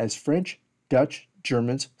Europe, as French, Dutch,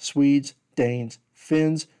 Germans, Swedes, Danes,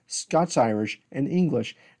 Finns, Scots-Irish, and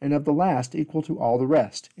English, and of the last equal to all the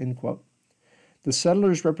rest, end quote. The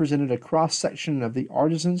settlers represented a cross-section of the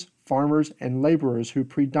artisans, farmers, and laborers who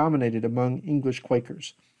predominated among English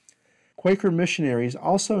Quakers. Quaker missionaries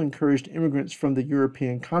also encouraged immigrants from the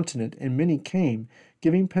European continent, and many came,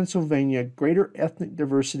 giving Pennsylvania greater ethnic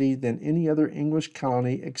diversity than any other English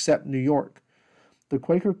colony except New York. The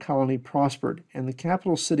Quaker colony prospered, and the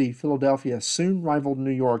capital city, Philadelphia, soon rivaled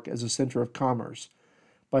New York as a center of commerce.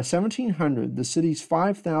 By 1700, the city's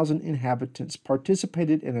 5,000 inhabitants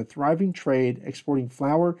participated in a thriving trade exporting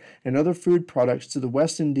flour and other food products to the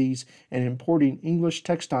West Indies and importing English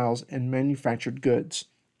textiles and manufactured goods.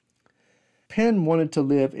 Penn wanted to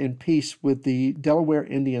live in peace with the Delaware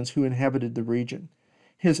Indians who inhabited the region.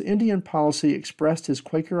 His Indian policy expressed his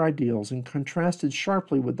Quaker ideals and contrasted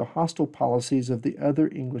sharply with the hostile policies of the other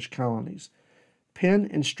English colonies. Penn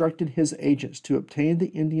instructed his agents to obtain the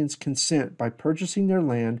Indians' consent by purchasing their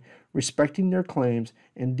land, respecting their claims,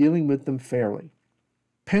 and dealing with them fairly.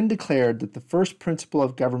 Penn declared that the first principle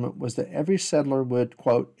of government was that every settler would,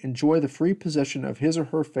 quote, enjoy the free possession of his or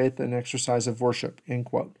her faith and exercise of worship, end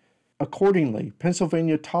quote. Accordingly,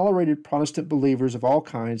 Pennsylvania tolerated Protestant believers of all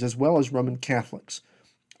kinds as well as Roman Catholics.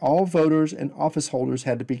 All voters and office holders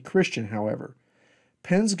had to be Christian, however.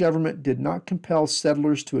 Penn's government did not compel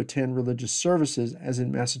settlers to attend religious services, as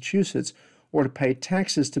in Massachusetts, or to pay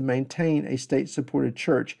taxes to maintain a state-supported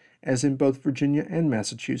church, as in both Virginia and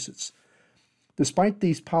Massachusetts. Despite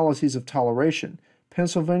these policies of toleration,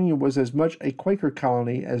 Pennsylvania was as much a Quaker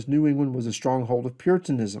colony as New England was a stronghold of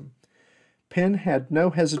Puritanism. Penn had no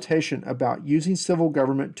hesitation about using civil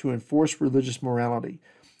government to enforce religious morality.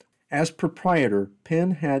 As proprietor,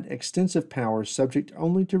 Penn had extensive powers subject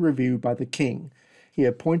only to review by the king. He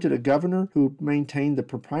appointed a governor who maintained the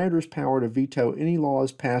proprietor's power to veto any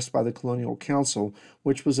laws passed by the colonial council,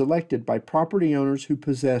 which was elected by property owners who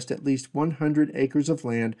possessed at least 100 acres of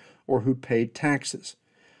land or who paid taxes.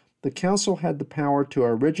 The council had the power to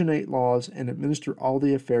originate laws and administer all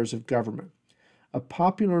the affairs of government. A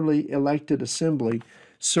popularly elected assembly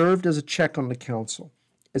served as a check on the council.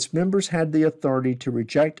 its members had the authority to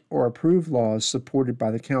reject or approve laws supported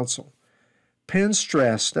by the council. Penn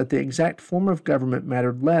stressed that the exact form of government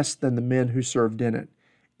mattered less than the men who served in it.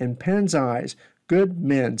 In Penn's eyes, good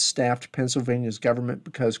men staffed Pennsylvania's government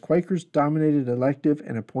because Quakers dominated elective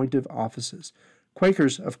and appointive offices.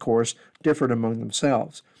 Quakers, of course, differed among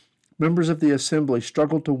themselves. Members of the Assembly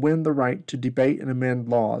struggled to win the right to debate and amend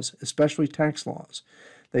laws, especially tax laws.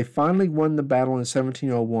 They finally won the battle in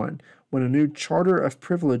 1701, when a new charter of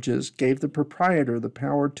privileges gave the proprietor the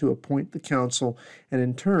power to appoint the council and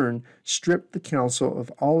in turn stripped the council of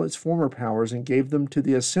all its former powers and gave them to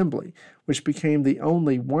the Assembly, which became the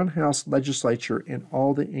only one-house legislature in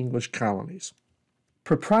all the English colonies.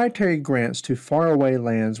 Proprietary grants to faraway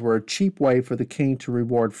lands were a cheap way for the king to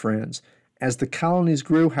reward friends. As the colonies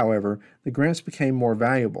grew, however, the grants became more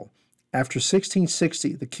valuable. After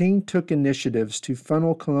 1660, the king took initiatives to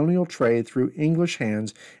funnel colonial trade through English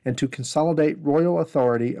hands and to consolidate royal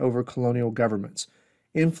authority over colonial governments.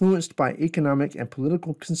 Influenced by economic and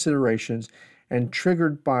political considerations and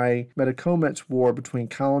triggered by Metacomet's war between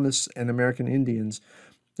colonists and American Indians,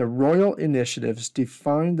 the royal initiatives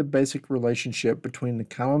defined the basic relationship between the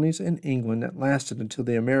colonies and England that lasted until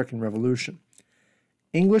the American Revolution.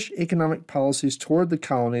 English economic policies toward the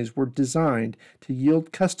colonies were designed to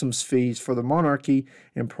yield customs fees for the monarchy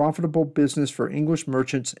and profitable business for English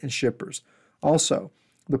merchants and shippers. Also,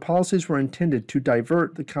 the policies were intended to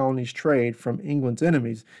divert the colonies' trade from England's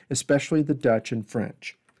enemies, especially the Dutch and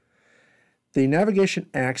French. The Navigation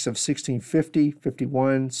Acts of 1650,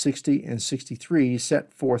 51, 60, and 63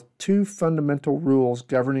 set forth two fundamental rules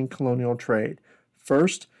governing colonial trade.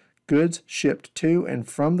 First, goods shipped to and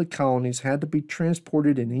from the colonies had to be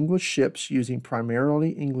transported in English ships using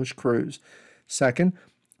primarily English crews. Second,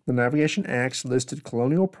 the Navigation Acts listed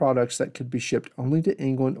colonial products that could be shipped only to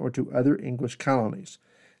England or to other English colonies.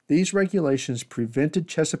 These regulations prevented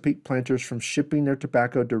Chesapeake planters from shipping their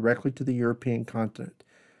tobacco directly to the European continent,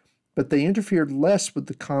 but they interfered less with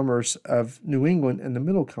the commerce of New England and the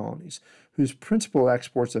Middle Colonies, whose principal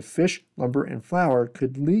exports of fish, lumber, and flour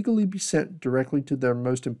could legally be sent directly to their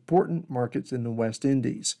most important markets in the West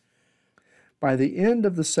Indies. By the end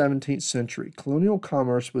of the 17th century, colonial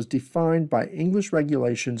commerce was defined by English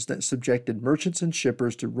regulations that subjected merchants and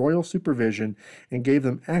shippers to royal supervision and gave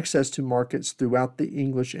them access to markets throughout the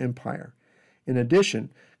English Empire. In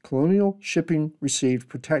addition, colonial shipping received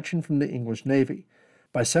protection from the English Navy.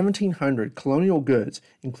 By 1700, colonial goods,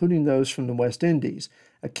 including those from the West Indies,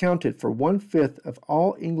 accounted for 1/5 of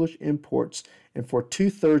all English imports and for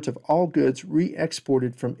 2/3 of all goods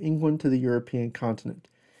re-exported from England to the European continent.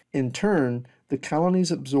 In turn, the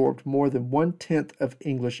colonies absorbed more than 1/10 of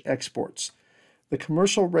English exports. The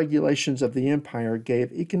commercial regulations of the empire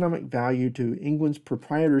gave economic value to England's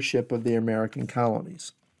proprietorship of the American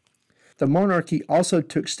colonies. The monarchy also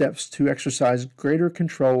took steps to exercise greater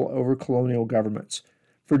control over colonial governments.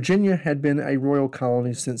 Virginia had been a royal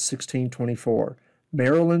colony since 1624.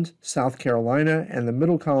 Maryland, South Carolina, and the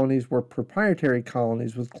Middle Colonies were proprietary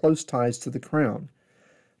colonies with close ties to the crown.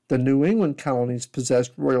 The New England colonies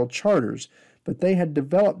possessed royal charters, but they had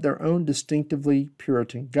developed their own distinctively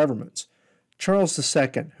Puritan governments. Charles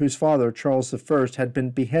II, whose father, Charles I, had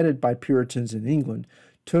been beheaded by Puritans in England,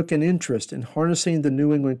 took an interest in harnessing the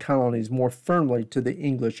New England colonies more firmly to the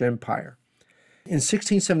English Empire. In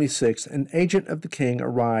 1676, an agent of the king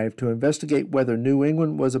arrived to investigate whether New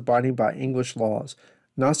England was abiding by English laws.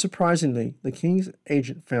 Not surprisingly, the king's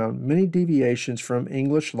agent found many deviations from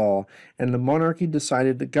English law, and the monarchy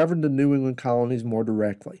decided to govern the New England colonies more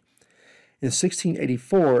directly. In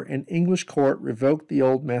 1684, an English court revoked the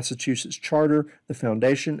old Massachusetts charter, the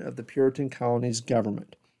foundation of the Puritan colonies'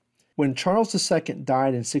 government. When Charles II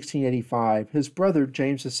died in 1685, his brother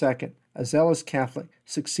James II, a zealous Catholic,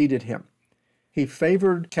 succeeded him. He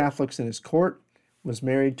favored Catholics in his court, was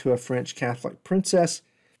married to a French Catholic princess,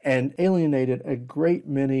 and alienated a great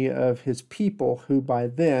many of his people who by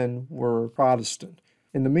then were Protestant.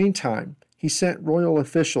 In the meantime, he sent royal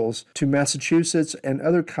officials to Massachusetts and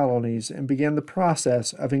other colonies and began the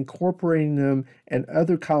process of incorporating them and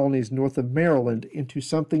other colonies north of Maryland into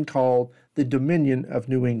something called the Dominion of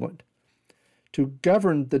New England. To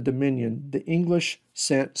govern the Dominion, the English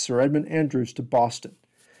sent Sir Edmund Andros to Boston.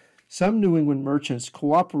 Some New England merchants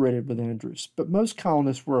cooperated with Andros, but most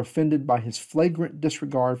colonists were offended by his flagrant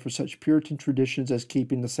disregard for such Puritan traditions as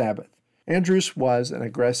keeping the Sabbath. Andros was an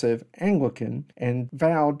aggressive Anglican and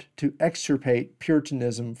vowed to extirpate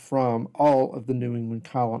Puritanism from all of the New England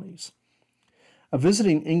colonies. A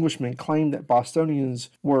visiting Englishman claimed that Bostonians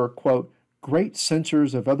were, quote, great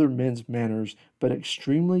censors of other men's manners, but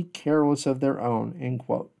extremely careless of their own, end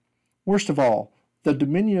quote. Worst of all, The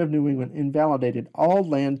Dominion of New England invalidated all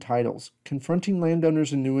land titles, confronting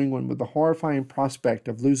landowners in New England with the horrifying prospect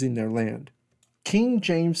of losing their land. King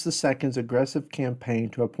James II's aggressive campaign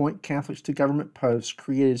to appoint Catholics to government posts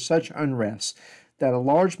created such unrest that a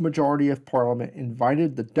large majority of Parliament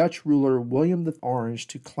invited the Dutch ruler William the Orange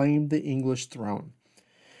to claim the English throne.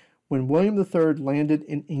 When William III landed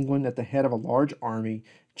in England at the head of a large army,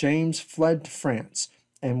 James fled to France,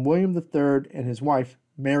 and William III and his wife,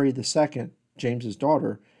 Mary II, James's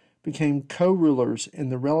daughter, became co-rulers in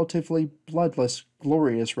the relatively bloodless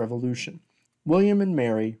Glorious Revolution. William and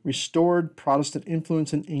Mary restored Protestant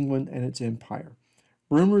influence in England and its empire.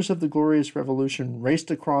 Rumors of the Glorious Revolution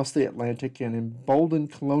raced across the Atlantic and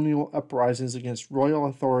emboldened colonial uprisings against royal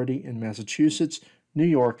authority in Massachusetts, New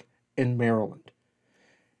York, and Maryland.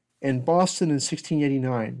 In Boston in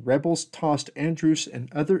 1689, rebels tossed Andros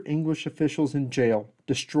and other English officials in jail,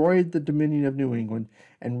 destroyed the Dominion of New England,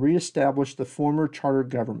 and reestablished the former charter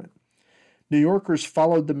government. New Yorkers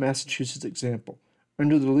followed the Massachusetts example.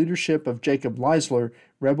 Under the leadership of Jacob Leisler,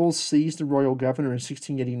 rebels seized the royal governor in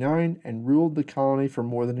 1689 and ruled the colony for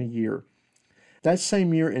more than a year. That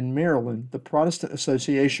same year in Maryland, the Protestant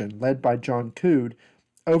Association, led by John Coode,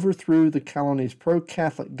 overthrew the colony's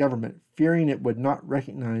pro-Catholic government, fearing it would not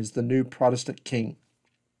recognize the new Protestant king.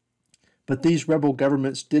 But these rebel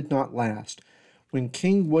governments did not last. When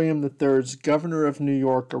King William III's governor of New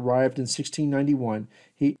York arrived in 1691,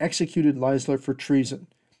 he executed Leisler for treason.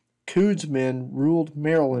 Coode's men ruled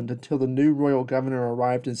Maryland until the new royal governor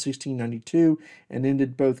arrived in 1692 and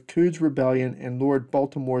ended both Coode's rebellion and Lord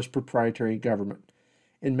Baltimore's proprietary government.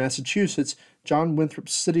 In Massachusetts, John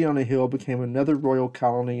Winthrop's city on a hill became another royal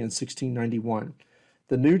colony in 1691.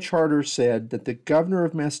 The new charter said that the governor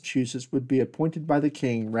of Massachusetts would be appointed by the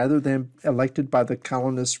king rather than elected by the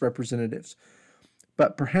colonists' representatives.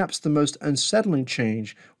 But perhaps the most unsettling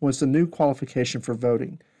change was the new qualification for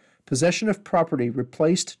voting. Possession of property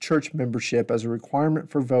replaced church membership as a requirement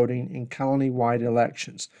for voting in colony-wide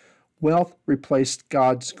elections. Wealth replaced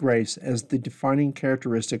God's grace as the defining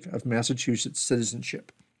characteristic of Massachusetts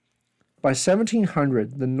citizenship. By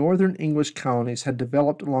 1700, the northern English colonies had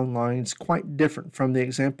developed along lines quite different from the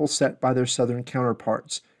example set by their southern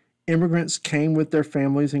counterparts. Immigrants came with their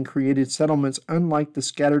families and created settlements unlike the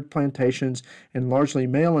scattered plantations and largely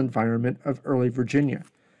male environment of early Virginia.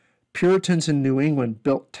 Puritans in New England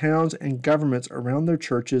built towns and governments around their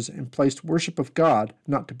churches and placed worship of God,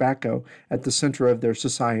 not tobacco, at the center of their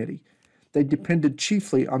society. They depended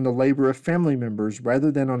chiefly on the labor of family members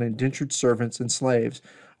rather than on indentured servants and slaves,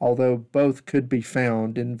 although both could be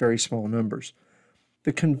found in very small numbers.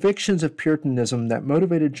 The convictions of Puritanism that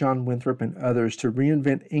motivated John Winthrop and others to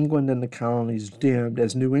reinvent England and the colonies dimmed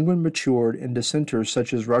as New England matured and dissenters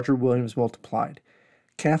such as Roger Williams multiplied.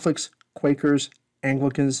 Catholics, Quakers,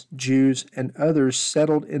 Anglicans, Jews, and others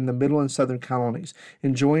settled in the middle and southern colonies,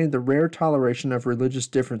 enjoying the rare toleration of religious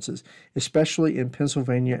differences, especially in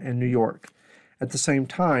Pennsylvania and New York. At the same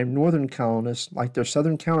time, northern colonists, like their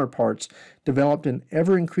southern counterparts, developed an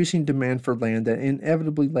ever-increasing demand for land that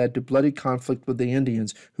inevitably led to bloody conflict with the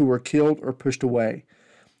Indians, who were killed or pushed away.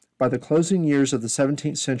 By the closing years of the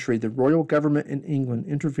 17th century, the royal government in England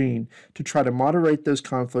intervened to try to moderate those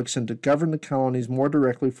conflicts and to govern the colonies more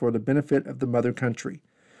directly for the benefit of the mother country.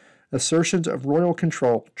 Assertions of royal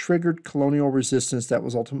control triggered colonial resistance that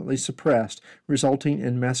was ultimately suppressed, resulting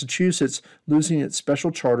in Massachusetts losing its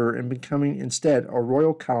special charter and becoming instead a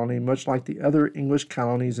royal colony much like the other English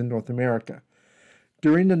colonies in North America.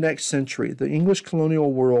 During the next century, the English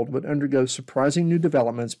colonial world would undergo surprising new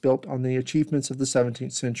developments built on the achievements of the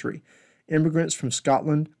 17th century. Immigrants from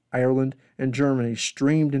Scotland, Ireland, and Germany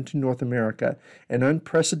streamed into North America, and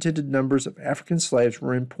unprecedented numbers of African slaves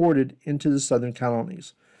were imported into the southern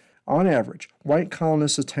colonies. On average, white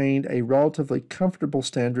colonists attained a relatively comfortable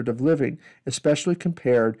standard of living, especially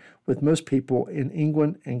compared with most people in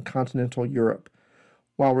England and continental Europe.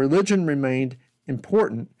 While religion remained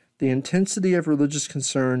important, the intensity of religious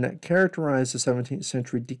concern that characterized the 17th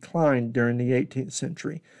century declined during the 18th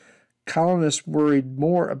century. Colonists worried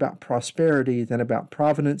more about prosperity than about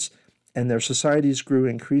providence, and their societies grew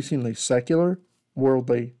increasingly secular,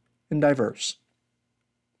 worldly, and diverse.